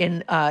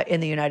in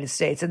the United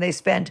States. And they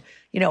spend,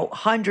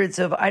 hundreds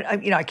of,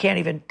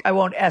 I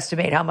won't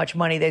estimate how much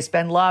money they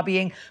spend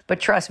lobbying, but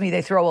trust me,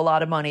 they throw a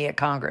lot of money at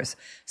Congress.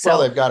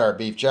 So they've got our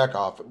beef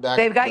checkoff.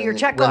 They've got your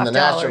checkoff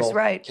dollars,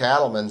 right?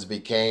 Cattlemen's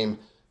became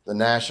the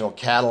National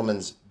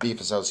Cattlemen's Beef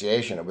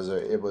Association. It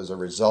was a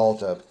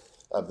result of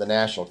the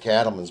National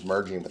Cattlemen's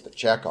merging with the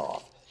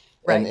checkoff.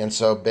 Right. And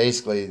so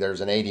basically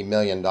there's an $80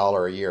 million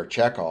a year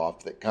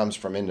checkoff that comes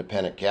from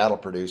independent cattle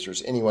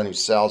producers. Anyone who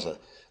sells a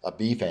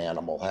beef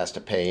animal has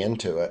to pay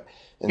into it.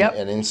 And,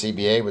 and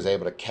NCBA was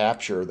able to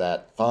capture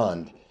that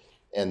fund,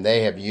 and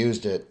they have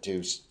used it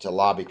to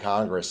lobby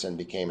Congress and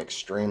became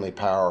extremely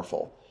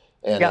powerful.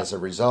 And as a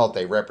result,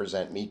 they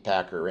represent meat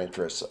packer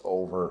interests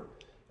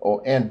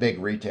and big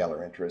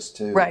retailer interests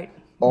too. Right.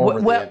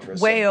 Over the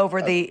interests way of,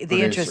 over the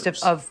interest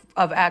of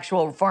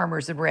actual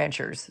farmers and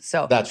ranchers.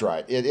 So that's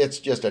right. It's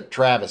just a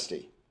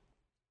travesty.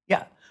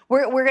 Yeah.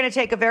 We're going to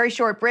take a very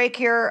short break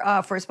here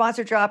for a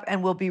sponsor drop,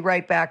 and we'll be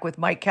right back with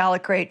Mike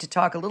Calicrate to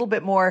talk a little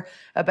bit more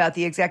about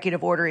the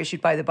executive order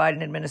issued by the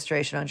Biden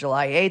administration on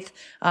July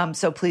 8th.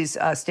 So please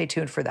stay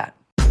tuned for that.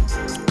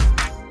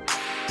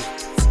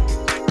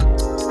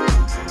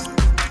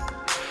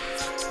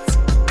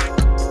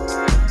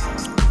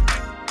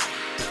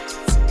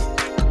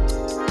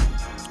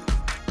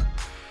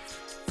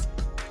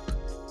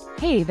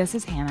 Hey, this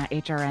is Hannah,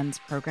 HRN's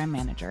program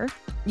manager.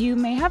 You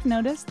may have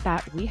noticed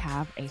that we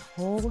have a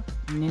whole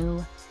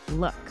new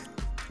look.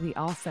 We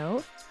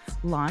also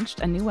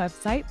launched a new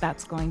website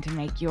that's going to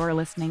make your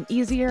listening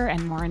easier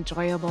and more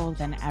enjoyable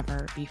than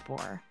ever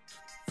before.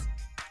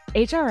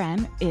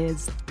 HRN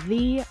is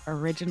the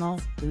original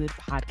food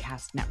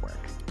podcast network.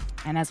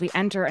 And as we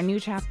enter a new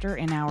chapter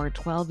in our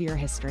 12-year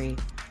history,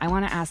 I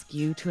want to ask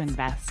you to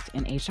invest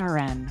in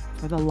HRN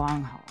for the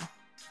long haul.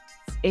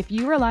 If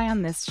you rely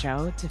on this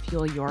show to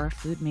fuel your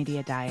food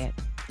media diet,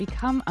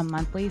 become a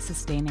monthly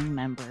sustaining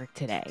member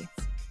today.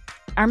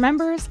 Our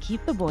members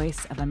keep the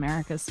voice of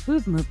America's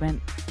food movement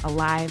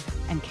alive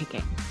and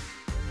kicking.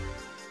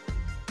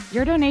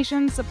 Your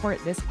donations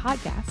support this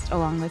podcast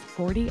along with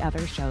 40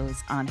 other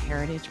shows on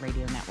Heritage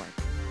Radio Network.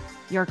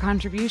 Your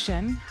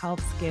contribution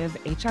helps give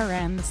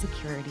HRN the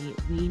security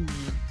we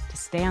need to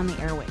stay on the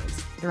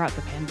airwaves throughout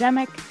the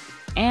pandemic,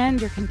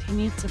 and your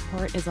continued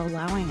support is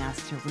allowing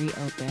us to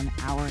reopen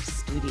our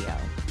studio.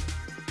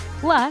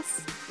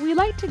 Plus, we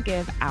like to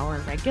give our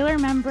regular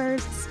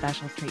members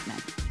special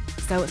treatment.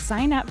 So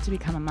sign up to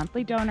become a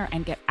monthly donor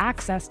and get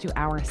access to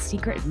our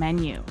secret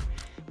menu.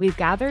 We've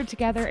gathered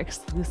together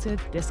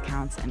exclusive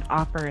discounts and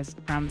offers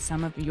from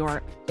some of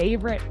your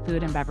favorite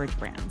food and beverage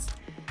brands.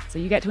 So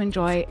you get to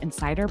enjoy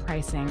insider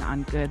pricing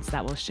on goods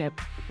that will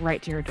ship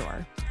right to your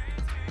door.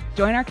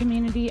 Join our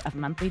community of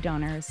monthly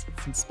donors.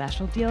 Some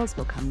special deals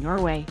will come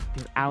your way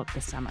throughout the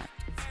summer.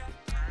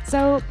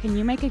 So can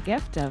you make a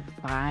gift of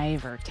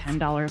 $5 or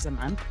 $10 a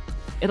month?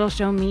 It'll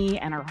show me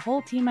and our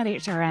whole team at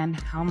HRN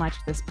how much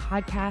this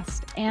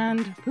podcast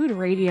and food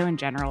radio in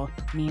general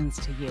means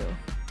to you.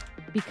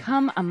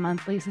 Become a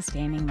monthly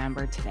sustaining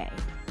member today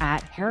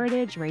at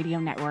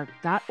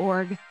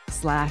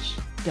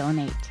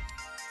heritageradionetwork.org/donate.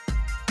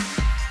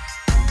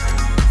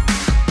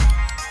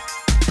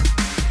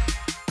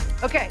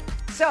 Okay,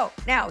 so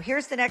now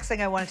here's the next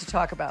thing I wanted to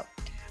talk about.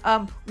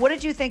 What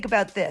did you think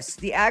about this?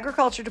 The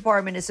Agriculture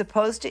Department is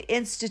supposed to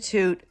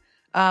institute,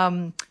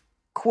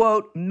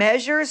 quote,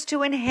 measures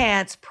to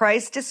enhance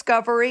price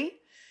discovery,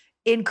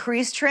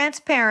 increase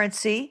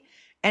transparency,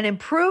 and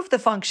improve the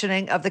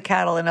functioning of the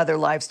cattle and other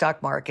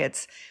livestock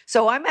markets.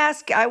 So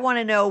I want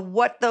to know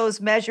what those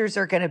measures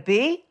are going to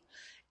be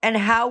and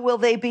how will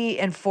they be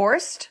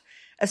enforced,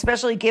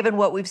 especially given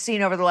what we've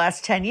seen over the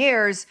last 10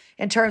 years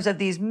in terms of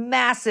these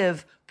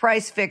massive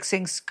price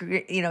fixing,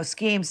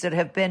 schemes that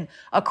have been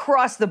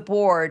across the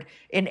board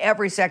in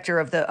every sector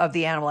of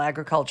the animal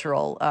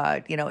agricultural,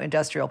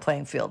 industrial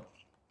playing field.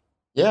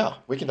 Yeah,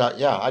 we can.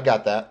 Yeah, I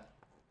got that.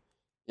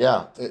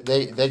 Yeah,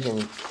 they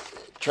can.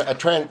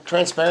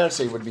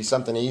 Transparency would be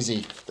something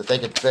easy that they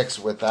could fix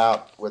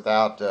without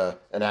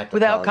an act of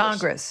without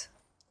Congress.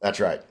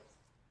 That's right.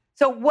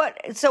 So what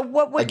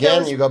would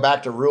again? You go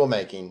back to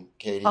rulemaking,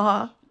 Katie.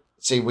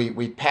 See,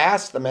 we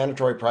passed the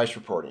mandatory price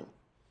reporting,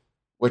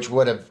 which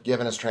would have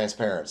given us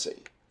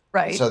transparency.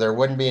 Right. So there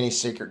wouldn't be any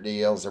secret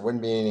deals. There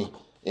wouldn't be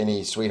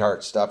any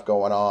sweetheart stuff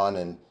going on,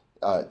 and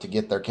to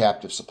get their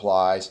captive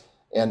supplies,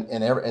 and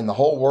the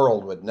whole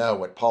world would know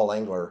what Paul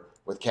Engler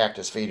with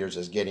Cactus Feeders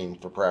is getting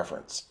for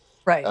preference.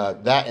 Right.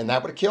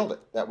 That would have killed it.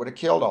 That would have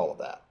killed all of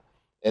that.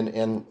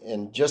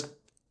 And just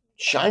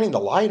shining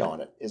the light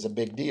on it is a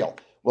big deal.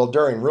 Well,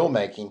 during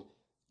rulemaking,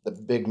 the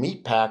big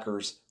meat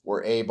packers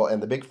were able,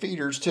 and the big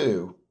feeders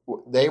too,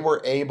 they were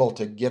able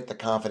to get the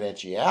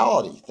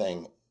confidentiality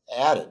thing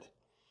added.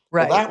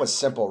 Right. Well, that was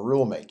simple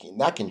rulemaking.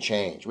 That can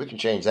change. We can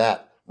change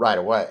that right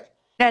away.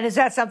 And is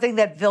that something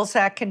that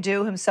Vilsack can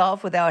do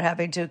himself without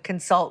having to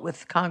consult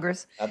with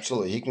Congress?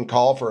 Absolutely. He can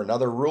call for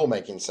another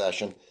rulemaking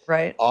session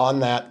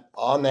on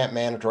that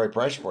mandatory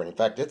price reporting. In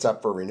fact, it's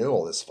up for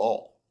renewal this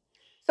fall.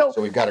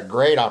 So we've got a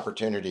great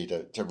opportunity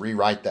to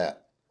rewrite that.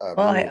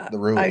 The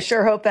rules. I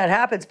sure hope that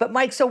happens. But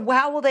Mike, so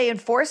how will they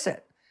enforce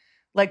it?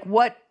 Like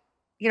what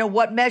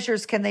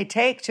measures can they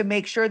take to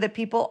make sure that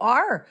people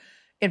are,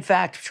 in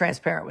fact,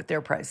 transparent with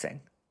their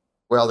pricing?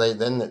 Well,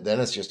 then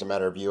it's just a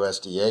matter of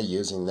USDA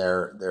using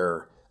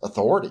their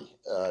authority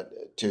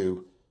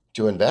to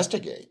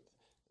investigate.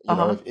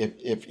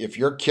 If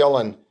you're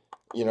killing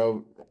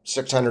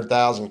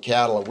 600,000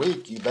 cattle a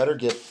week, you better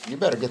get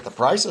the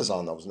prices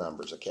on those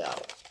numbers of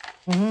cattle.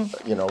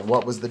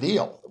 What was the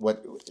deal?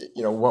 What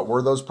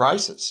were those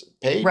prices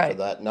paid for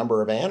that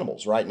number of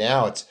animals? Right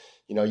now, it's,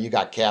 you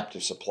got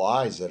captive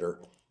supplies that are,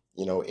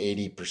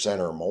 80%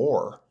 or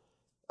more.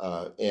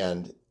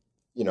 And,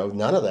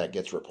 none of that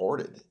gets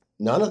reported.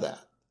 None of that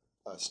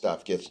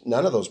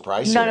none of those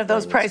prices. None of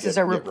those prices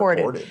are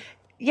reported.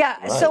 Yeah.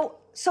 Right.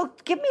 So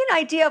give me an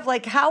idea of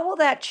how will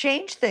that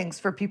change things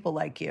for people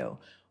like you?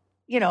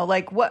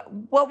 What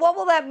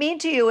will that mean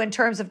to you in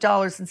terms of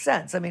dollars and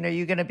cents? I mean, are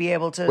you going to be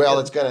able to?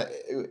 Well,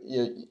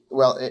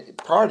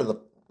 part of the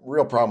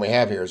real problem we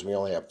have here is we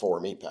only have 4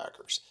 meat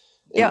packers.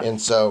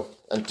 And so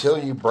until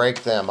you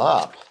break them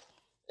up,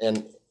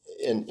 and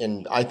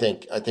I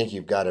think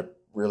you've got to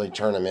really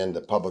turn them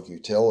into public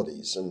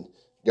utilities, and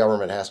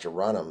government has to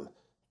run them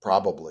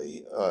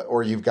probably,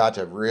 or you've got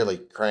to really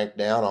crank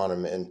down on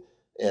them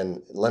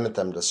and limit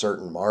them to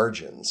certain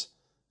margins.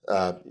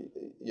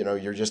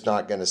 You're just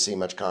not going to see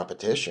much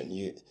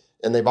competition.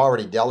 And they've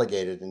already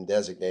delegated and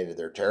designated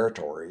their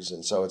territories,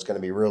 and so it's going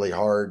to be really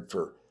hard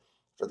for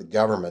the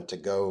government to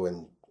go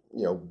and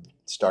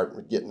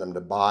start getting them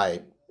to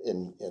buy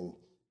in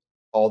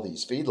all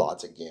these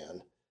feedlots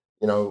again.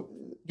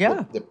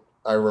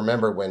 I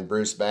remember when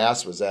Bruce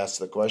Bass was asked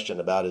the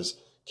question about his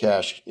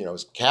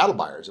his cattle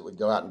buyers that would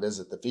go out and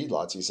visit the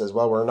feedlots. He says,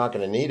 "Well, we're not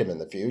going to need them in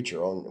the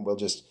future, and we'll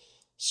just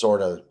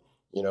sort of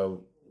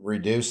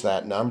reduce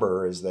that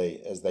number as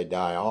they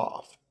die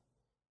off."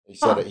 He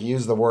said he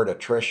used the word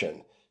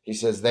attrition. He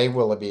says they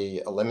will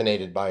be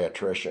eliminated by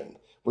attrition.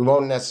 We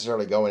won't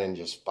necessarily go in and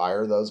just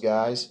fire those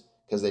guys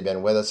because they've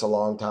been with us a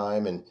long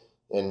time, and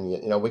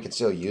we could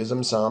still use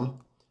them some,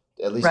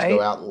 at least to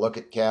go out and look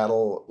at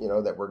cattle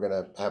that we're going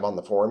to have on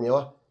the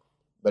formula.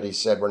 But he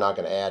said we're not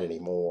going to add any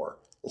more,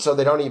 and so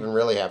they don't even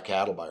really have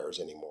cattle buyers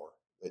anymore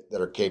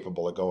that are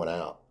capable of going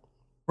out.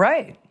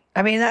 Right.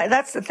 I mean,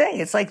 that's the thing.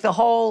 It's like that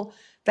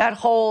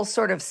whole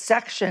sort of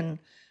section.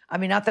 I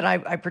mean, not that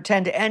I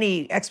pretend to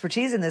any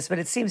expertise in this, but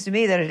it seems to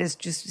me that it has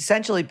just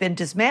essentially been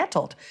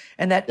dismantled.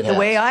 And that the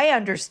way I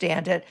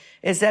understand it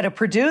is that a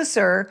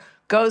producer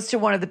goes to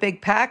one of the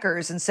big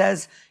packers and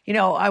says,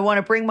 I want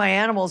to bring my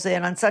animals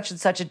in on such and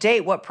such a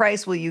date. What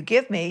price will you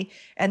give me?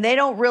 And they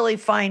don't really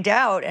find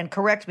out, and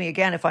correct me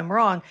again if I'm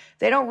wrong,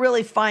 they don't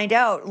really find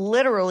out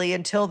literally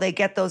until they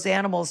get those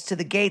animals to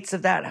the gates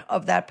of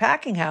that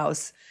packing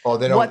house. Oh,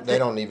 they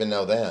don't even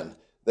know then.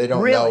 They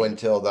don't know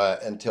until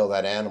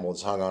that animal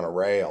is hung on a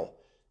rail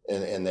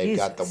and they've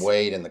got the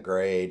weight and the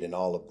grade and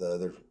all of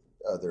the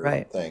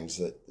other things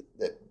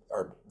that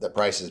are the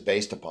price is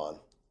based upon.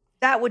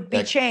 That would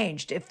be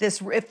changed if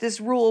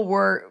this rule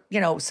were,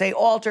 say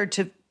altered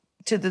to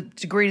the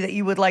degree that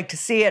you would like to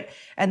see it,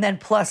 and then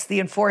plus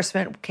the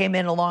enforcement came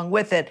in along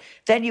with it.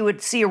 Then you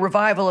would see a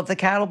revival of the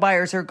cattle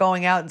buyers who are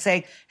going out and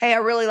saying, "Hey, I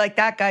really like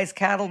that guy's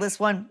cattle. This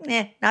one,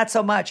 not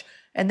so much."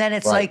 And then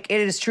it's like it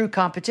is true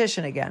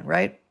competition again,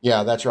 right?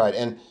 Yeah, that's right.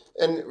 And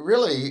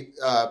really,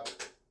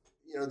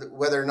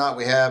 whether or not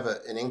we have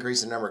an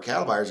increase in the number of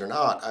cattle buyers or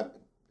not,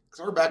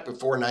 sort of back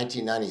before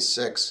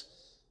 1996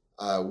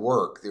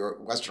 work, the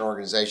Western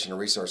Organization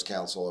and Resource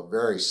Council, a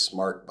very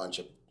smart bunch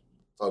of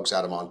folks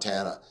out of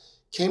Montana,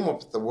 came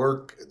up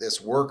with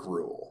this work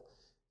rule.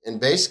 And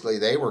basically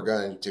their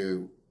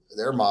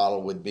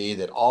model would be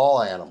that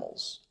all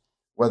animals,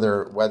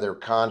 whether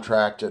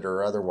contracted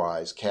or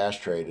otherwise cash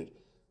traded,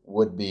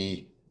 would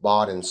be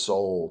bought and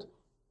sold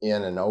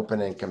in an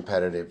open and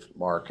competitive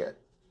market,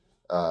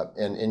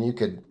 and you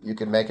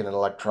could make it an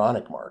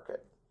electronic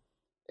market,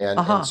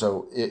 and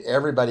so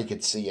everybody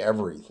could see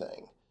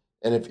everything.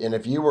 And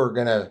if you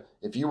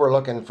were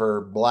looking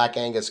for Black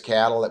Angus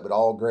cattle that would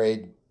all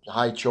grade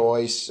high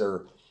choice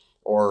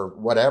or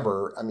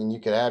whatever, I mean, you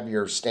could have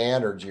your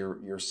standards,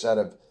 your set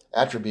of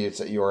attributes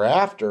that you were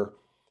after,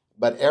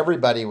 but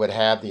everybody would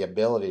have the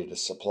ability to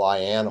supply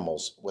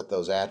animals with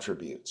those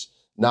attributes.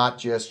 Not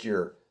just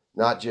your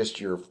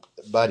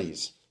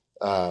buddies,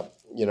 that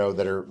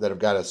have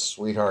got a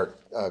sweetheart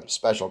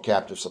special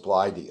captive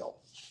supply deal.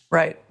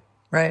 Right.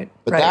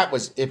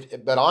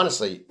 But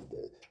honestly,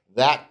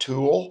 that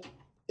tool,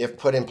 if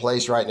put in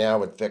place right now,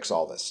 would fix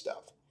all this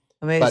stuff.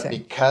 Amazing. But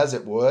because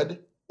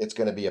it's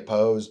going to be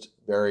opposed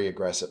very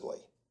aggressively.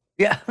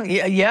 Yeah.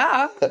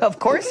 Of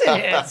course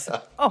it is.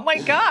 Oh my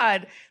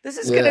God, this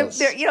is going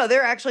to.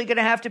 They're actually going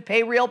to have to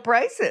pay real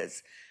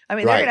prices. I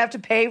mean, they're going to have to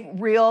pay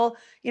real,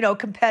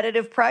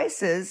 competitive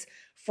prices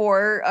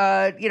for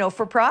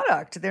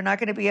product. They're not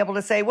going to be able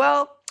to say,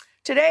 well,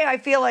 today I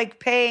feel like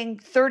paying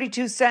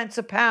 32 cents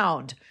a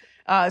pound.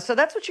 So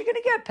that's what you're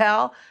going to get,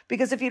 pal.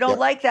 Because if you don't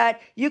like that,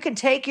 you can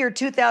take your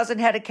 2,000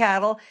 head of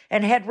cattle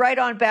and head right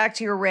on back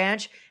to your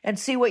ranch and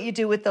see what you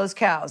do with those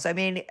cows. I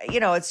mean,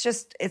 it's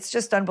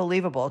just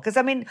unbelievable. Because,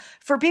 I mean,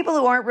 for people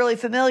who aren't really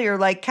familiar,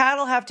 like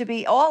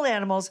all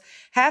animals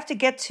have to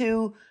get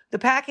to the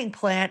packing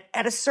plant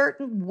at a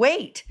certain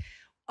weight.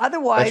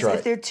 Otherwise, right.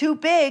 if they're too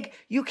big,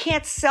 you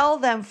can't sell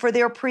them for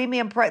their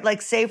premium price,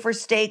 like say for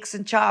steaks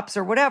and chops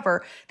or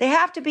whatever. They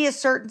have to be a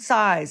certain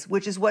size,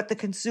 which is what the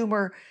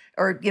consumer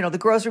or, the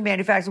grocery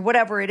manufacturer,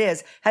 whatever it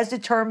is, has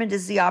determined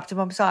is the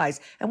optimum size.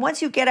 And once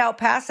you get out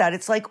past that,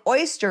 it's like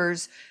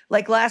oysters.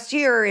 Like last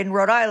year in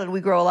Rhode Island,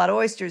 we grow a lot of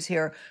oysters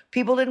here.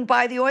 People didn't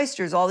buy the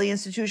oysters. All the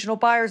institutional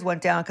buyers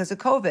went down because of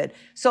COVID.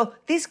 So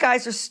these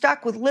guys are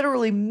stuck with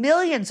literally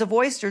millions of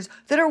oysters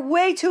that are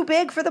way too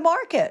big for the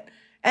market.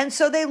 And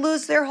so they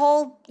lose their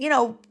whole,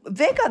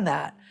 vig on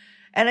that.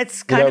 And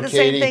it's kind of the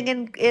Katie, same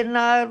thing in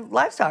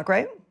livestock,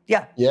 right?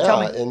 Yeah.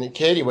 Yeah. And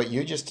Katie, what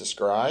you just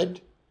described,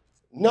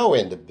 no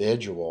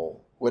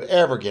individual would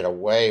ever get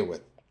away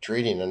with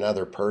treating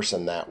another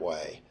person that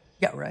way.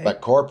 Yeah, right.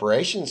 But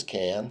corporations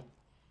can.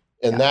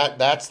 And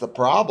that's the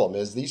problem,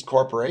 is these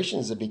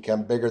corporations have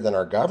become bigger than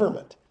our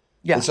government.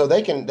 Yeah. And so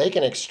they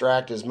can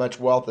extract as much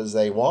wealth as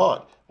they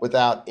want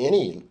without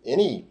any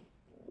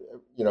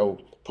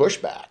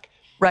pushback.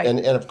 Right.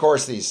 And of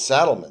course these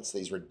settlements,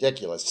 these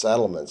ridiculous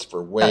settlements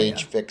for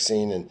wage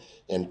fixing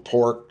and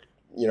pork,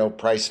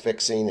 price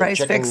fixing and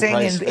chicken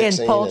price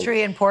fixing in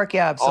poultry and pork,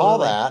 absolutely. All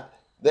that,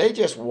 they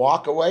just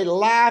walk away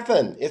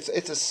laughing. It's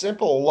a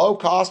simple low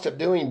cost of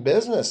doing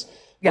business.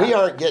 Yeah. We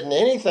aren't getting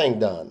anything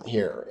done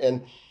here.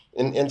 And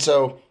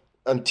so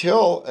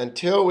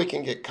until we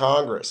can get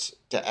Congress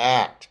to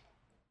act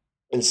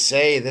and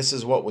say this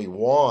is what we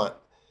want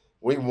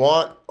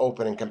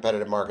open and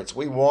competitive markets.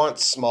 We want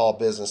small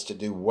business to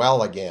do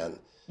well again,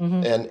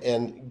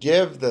 and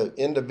give the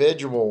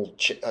individual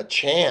a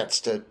chance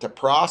to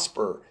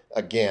prosper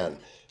again.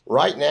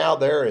 Right now,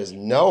 there is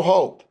no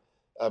hope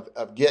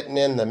of getting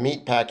in the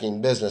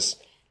meatpacking business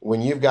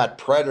when you've got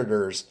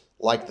predators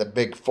like the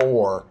big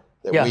four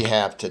that we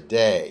have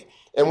today.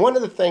 And one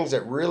of the things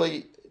that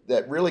really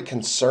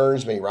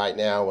concerns me right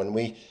now when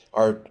we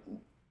are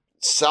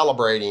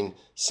celebrating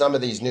some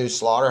of these new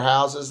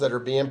slaughterhouses that are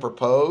being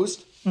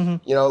proposed,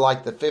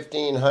 like the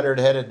 1,500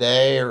 head a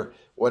day or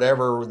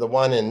whatever, the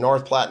one in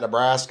North Platte,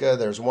 Nebraska.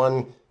 There's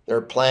one they're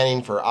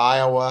planning for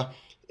Iowa.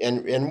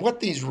 And what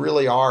these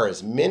really are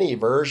is mini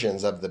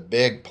versions of the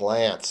big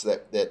plants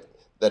that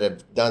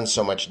have done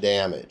so much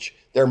damage.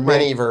 They're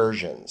mini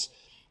versions.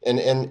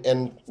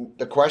 And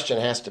the question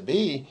has to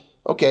be,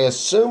 okay,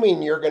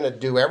 assuming you're going to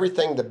do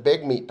everything the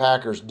big meat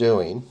packers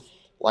doing,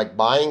 like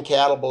buying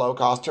cattle below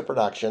cost of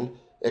production,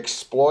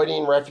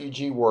 exploiting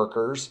refugee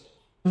workers,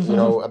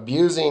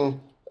 abusing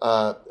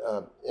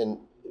animals.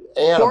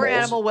 Poor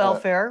animal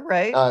welfare,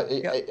 right?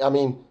 I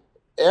mean,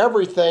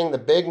 everything the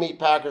big meat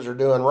packers are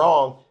doing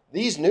wrong,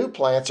 these new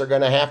plants are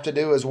going to have to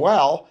do as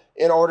well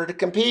in order to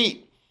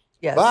compete.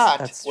 Yes,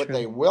 but what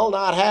they will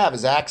not have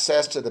is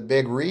access to the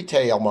big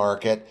retail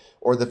market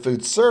or the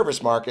food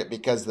service market,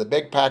 because the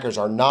big packers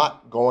are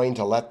not going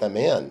to let them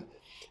in.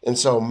 And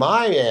so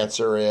my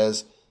answer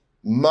is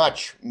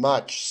much,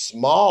 much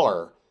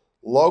smaller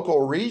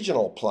local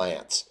regional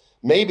plants.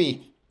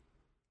 Maybe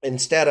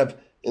instead of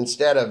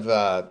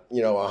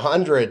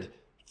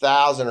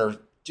 100,000 or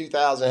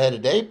 2,000 head a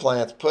day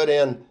plants, put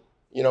in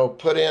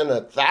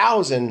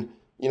 1,000,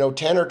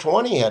 10 or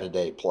 20 head a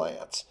day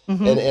plants,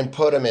 and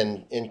put them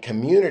in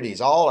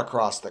communities all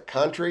across the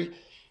country,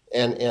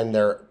 and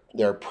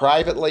they're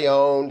privately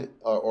owned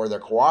or they're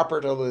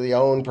cooperatively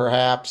owned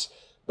perhaps,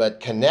 but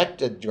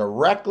connected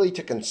directly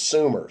to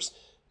consumers.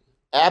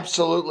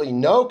 Absolutely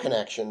no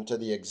connection to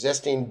the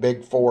existing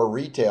big four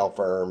retail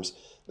firms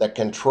that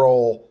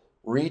control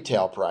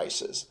retail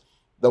prices.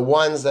 The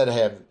ones that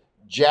have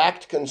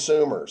jacked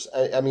consumers.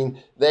 I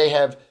mean,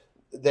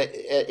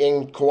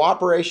 in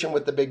cooperation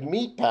with the big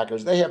meat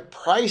packers, they have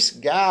price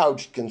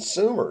gouged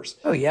consumers.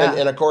 Oh, yeah.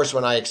 And of course,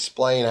 when I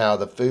explain how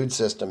the food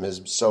system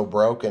is so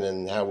broken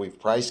and how we've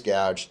price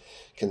gouged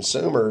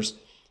consumers,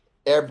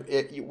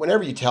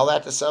 whenever you tell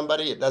that to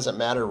somebody, it doesn't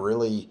matter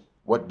really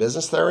what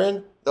business they're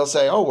in. They'll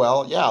say, oh,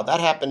 well, yeah, that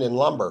happened in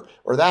lumber,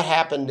 or that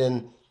happened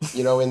in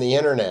the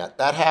internet.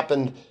 That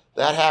happened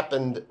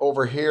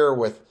over here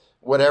with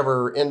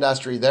whatever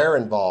industry they're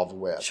involved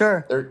with.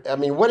 Sure.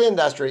 What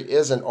industry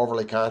isn't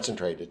overly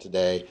concentrated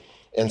today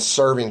and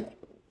serving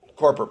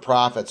corporate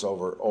profits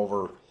over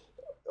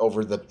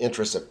the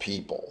interests of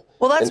people?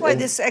 Well, that's why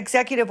this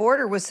executive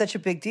order was such a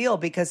big deal,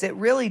 because it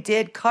really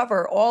did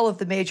cover all of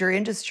the major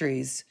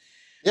industries.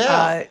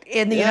 Yeah.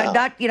 It had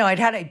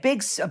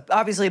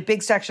obviously a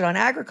big section on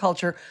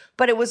agriculture,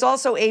 but it was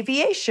also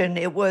aviation.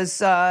 It was,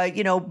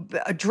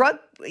 drug,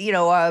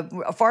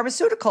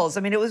 pharmaceuticals.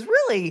 I mean, it was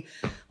really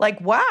like,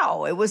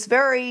 wow, it was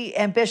very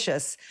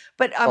ambitious.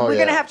 But we're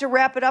going to have to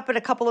wrap it up in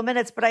a couple of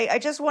minutes. But I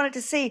just wanted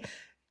to see,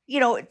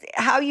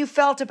 how you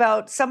felt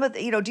about some of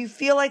the, do you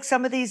feel like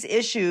some of these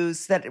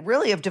issues that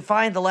really have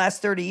defined the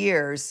last 30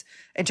 years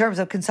in terms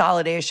of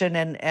consolidation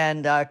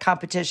and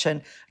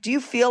competition, do you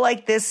feel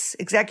like this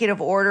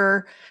executive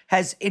order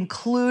has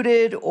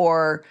included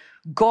or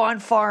gone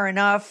far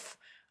enough?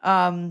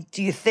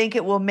 Do you think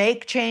it will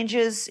make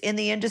changes in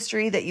the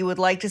industry that you would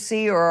like to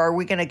see, or are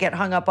we going to get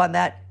hung up on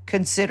that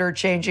consider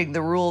changing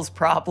the rules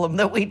problem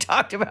that we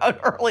talked about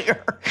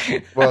earlier.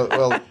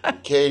 Well,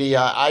 Katie,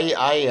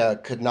 I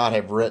could not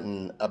have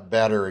written a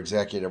better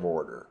executive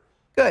order.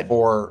 Good.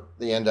 For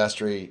the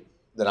industry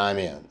that I'm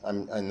in,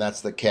 and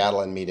that's the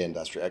cattle and meat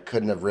industry. I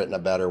couldn't have written a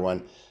better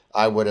one.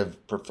 I would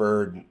have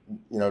preferred,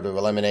 to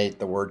eliminate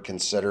the word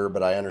consider,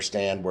 but I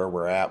understand where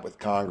we're at with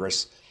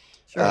Congress.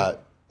 Sure.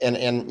 And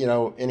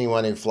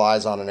anyone who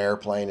flies on an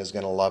airplane is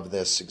going to love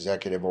this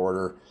executive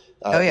order.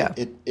 I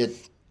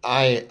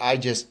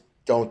just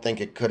don't think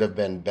it could have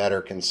been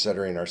better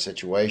considering our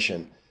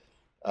situation.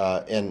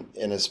 And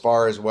as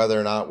far as whether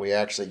or not we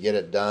actually get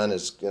it done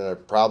is going to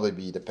probably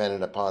be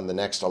dependent upon the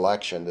next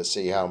election to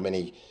see how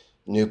many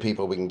new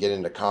people we can get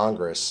into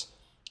Congress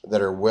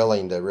that are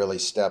willing to really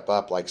step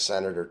up, like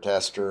Senator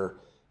Tester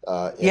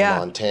in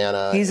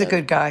Montana. He's a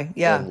good guy.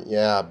 Yeah. And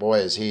yeah, boy,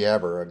 is he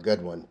ever a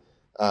good one.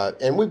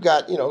 And we've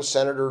got,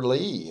 Senator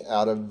Lee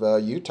out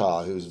of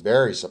Utah, who's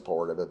very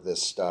supportive of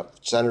this stuff.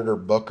 Senator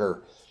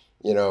Booker,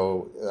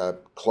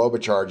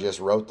 Klobuchar just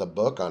wrote the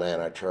book on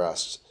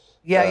antitrust.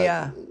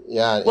 Yeah.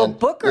 Well, and,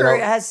 Booker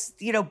has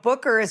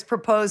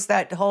proposed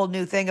that whole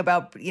new thing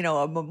about,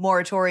 a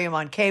moratorium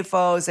on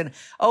CAFOs, and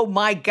oh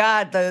my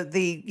God,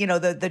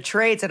 the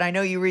trades, and I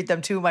know you read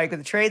them too, Mike, but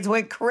the trades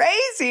went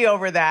crazy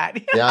over that.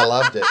 Yeah, I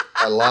loved it.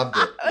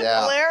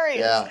 Yeah.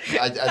 Hilarious.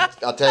 Yeah.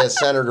 I'll tell you,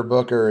 Senator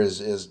Booker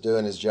is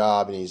doing his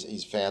job, and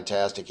he's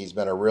fantastic. He's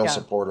been a real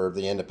supporter of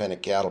the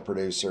independent cattle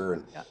producer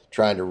and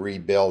trying to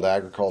rebuild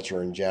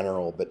agriculture in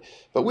general.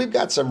 But we've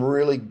got some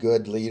really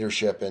good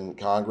leadership in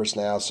Congress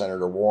now.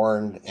 Senator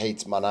Warren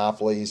hates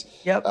monopolies.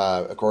 Yep.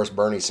 Of course,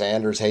 Bernie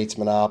Sanders hates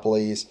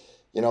monopolies.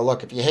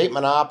 Look, if you hate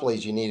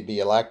monopolies, you need to be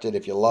elected.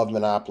 If you love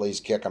monopolies,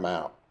 kick them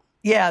out.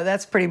 Yeah,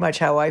 that's pretty much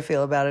how I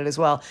feel about it as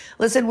well.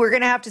 Listen, we're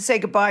going to have to say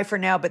goodbye for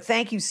now, but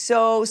thank you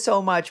so,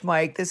 so much,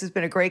 Mike. This has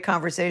been a great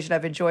conversation.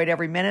 I've enjoyed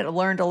every minute. I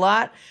learned a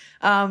lot.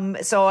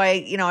 So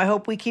I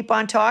hope we keep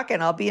on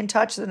talking. I'll be in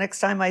touch the next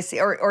time I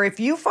see, or if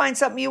you find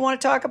something you want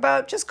to talk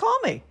about, just call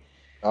me.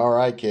 All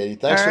right, Katie.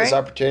 Thanks for this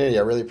opportunity.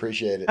 I really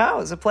appreciate it. Oh, it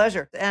was a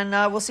pleasure. And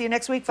we'll see you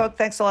next week, folks.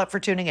 Thanks a lot for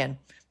tuning in.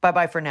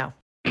 Bye-bye for now.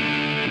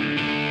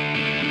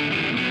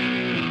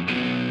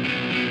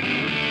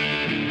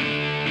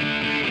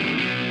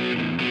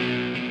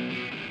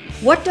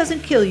 What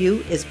Doesn't Kill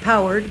You is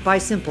powered by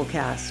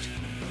Simplecast.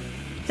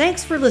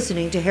 Thanks for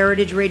listening to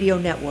Heritage Radio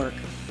Network,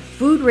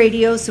 food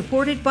radio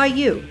supported by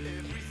you.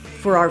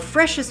 For our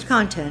freshest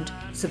content,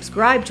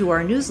 subscribe to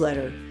our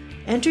newsletter.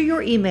 Enter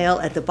your email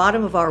at the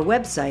bottom of our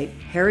website,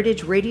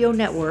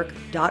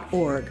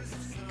 heritageradionetwork.org.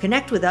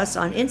 Connect with us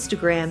on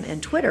Instagram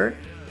and Twitter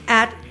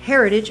at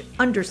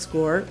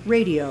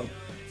 @heritage_radio.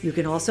 You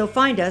can also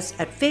find us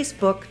at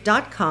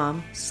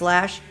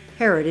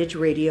facebook.com/Heritage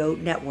Radio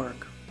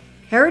Network.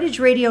 Heritage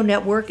Radio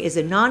Network is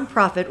a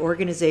nonprofit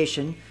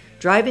organization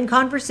driving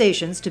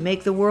conversations to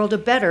make the world a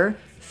better,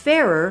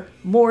 fairer,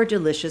 more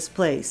delicious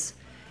place.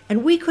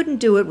 And we couldn't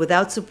do it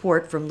without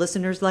support from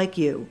listeners like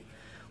you.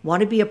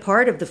 Want to be a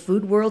part of the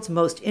food world's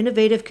most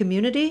innovative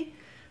community?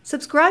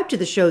 Subscribe to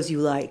the shows you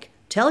like,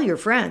 tell your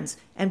friends,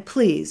 and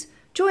please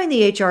join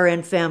the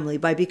HRN family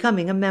by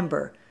becoming a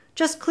member.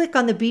 Just click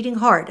on the beating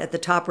heart at the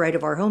top right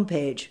of our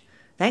homepage.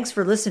 Thanks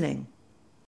for listening.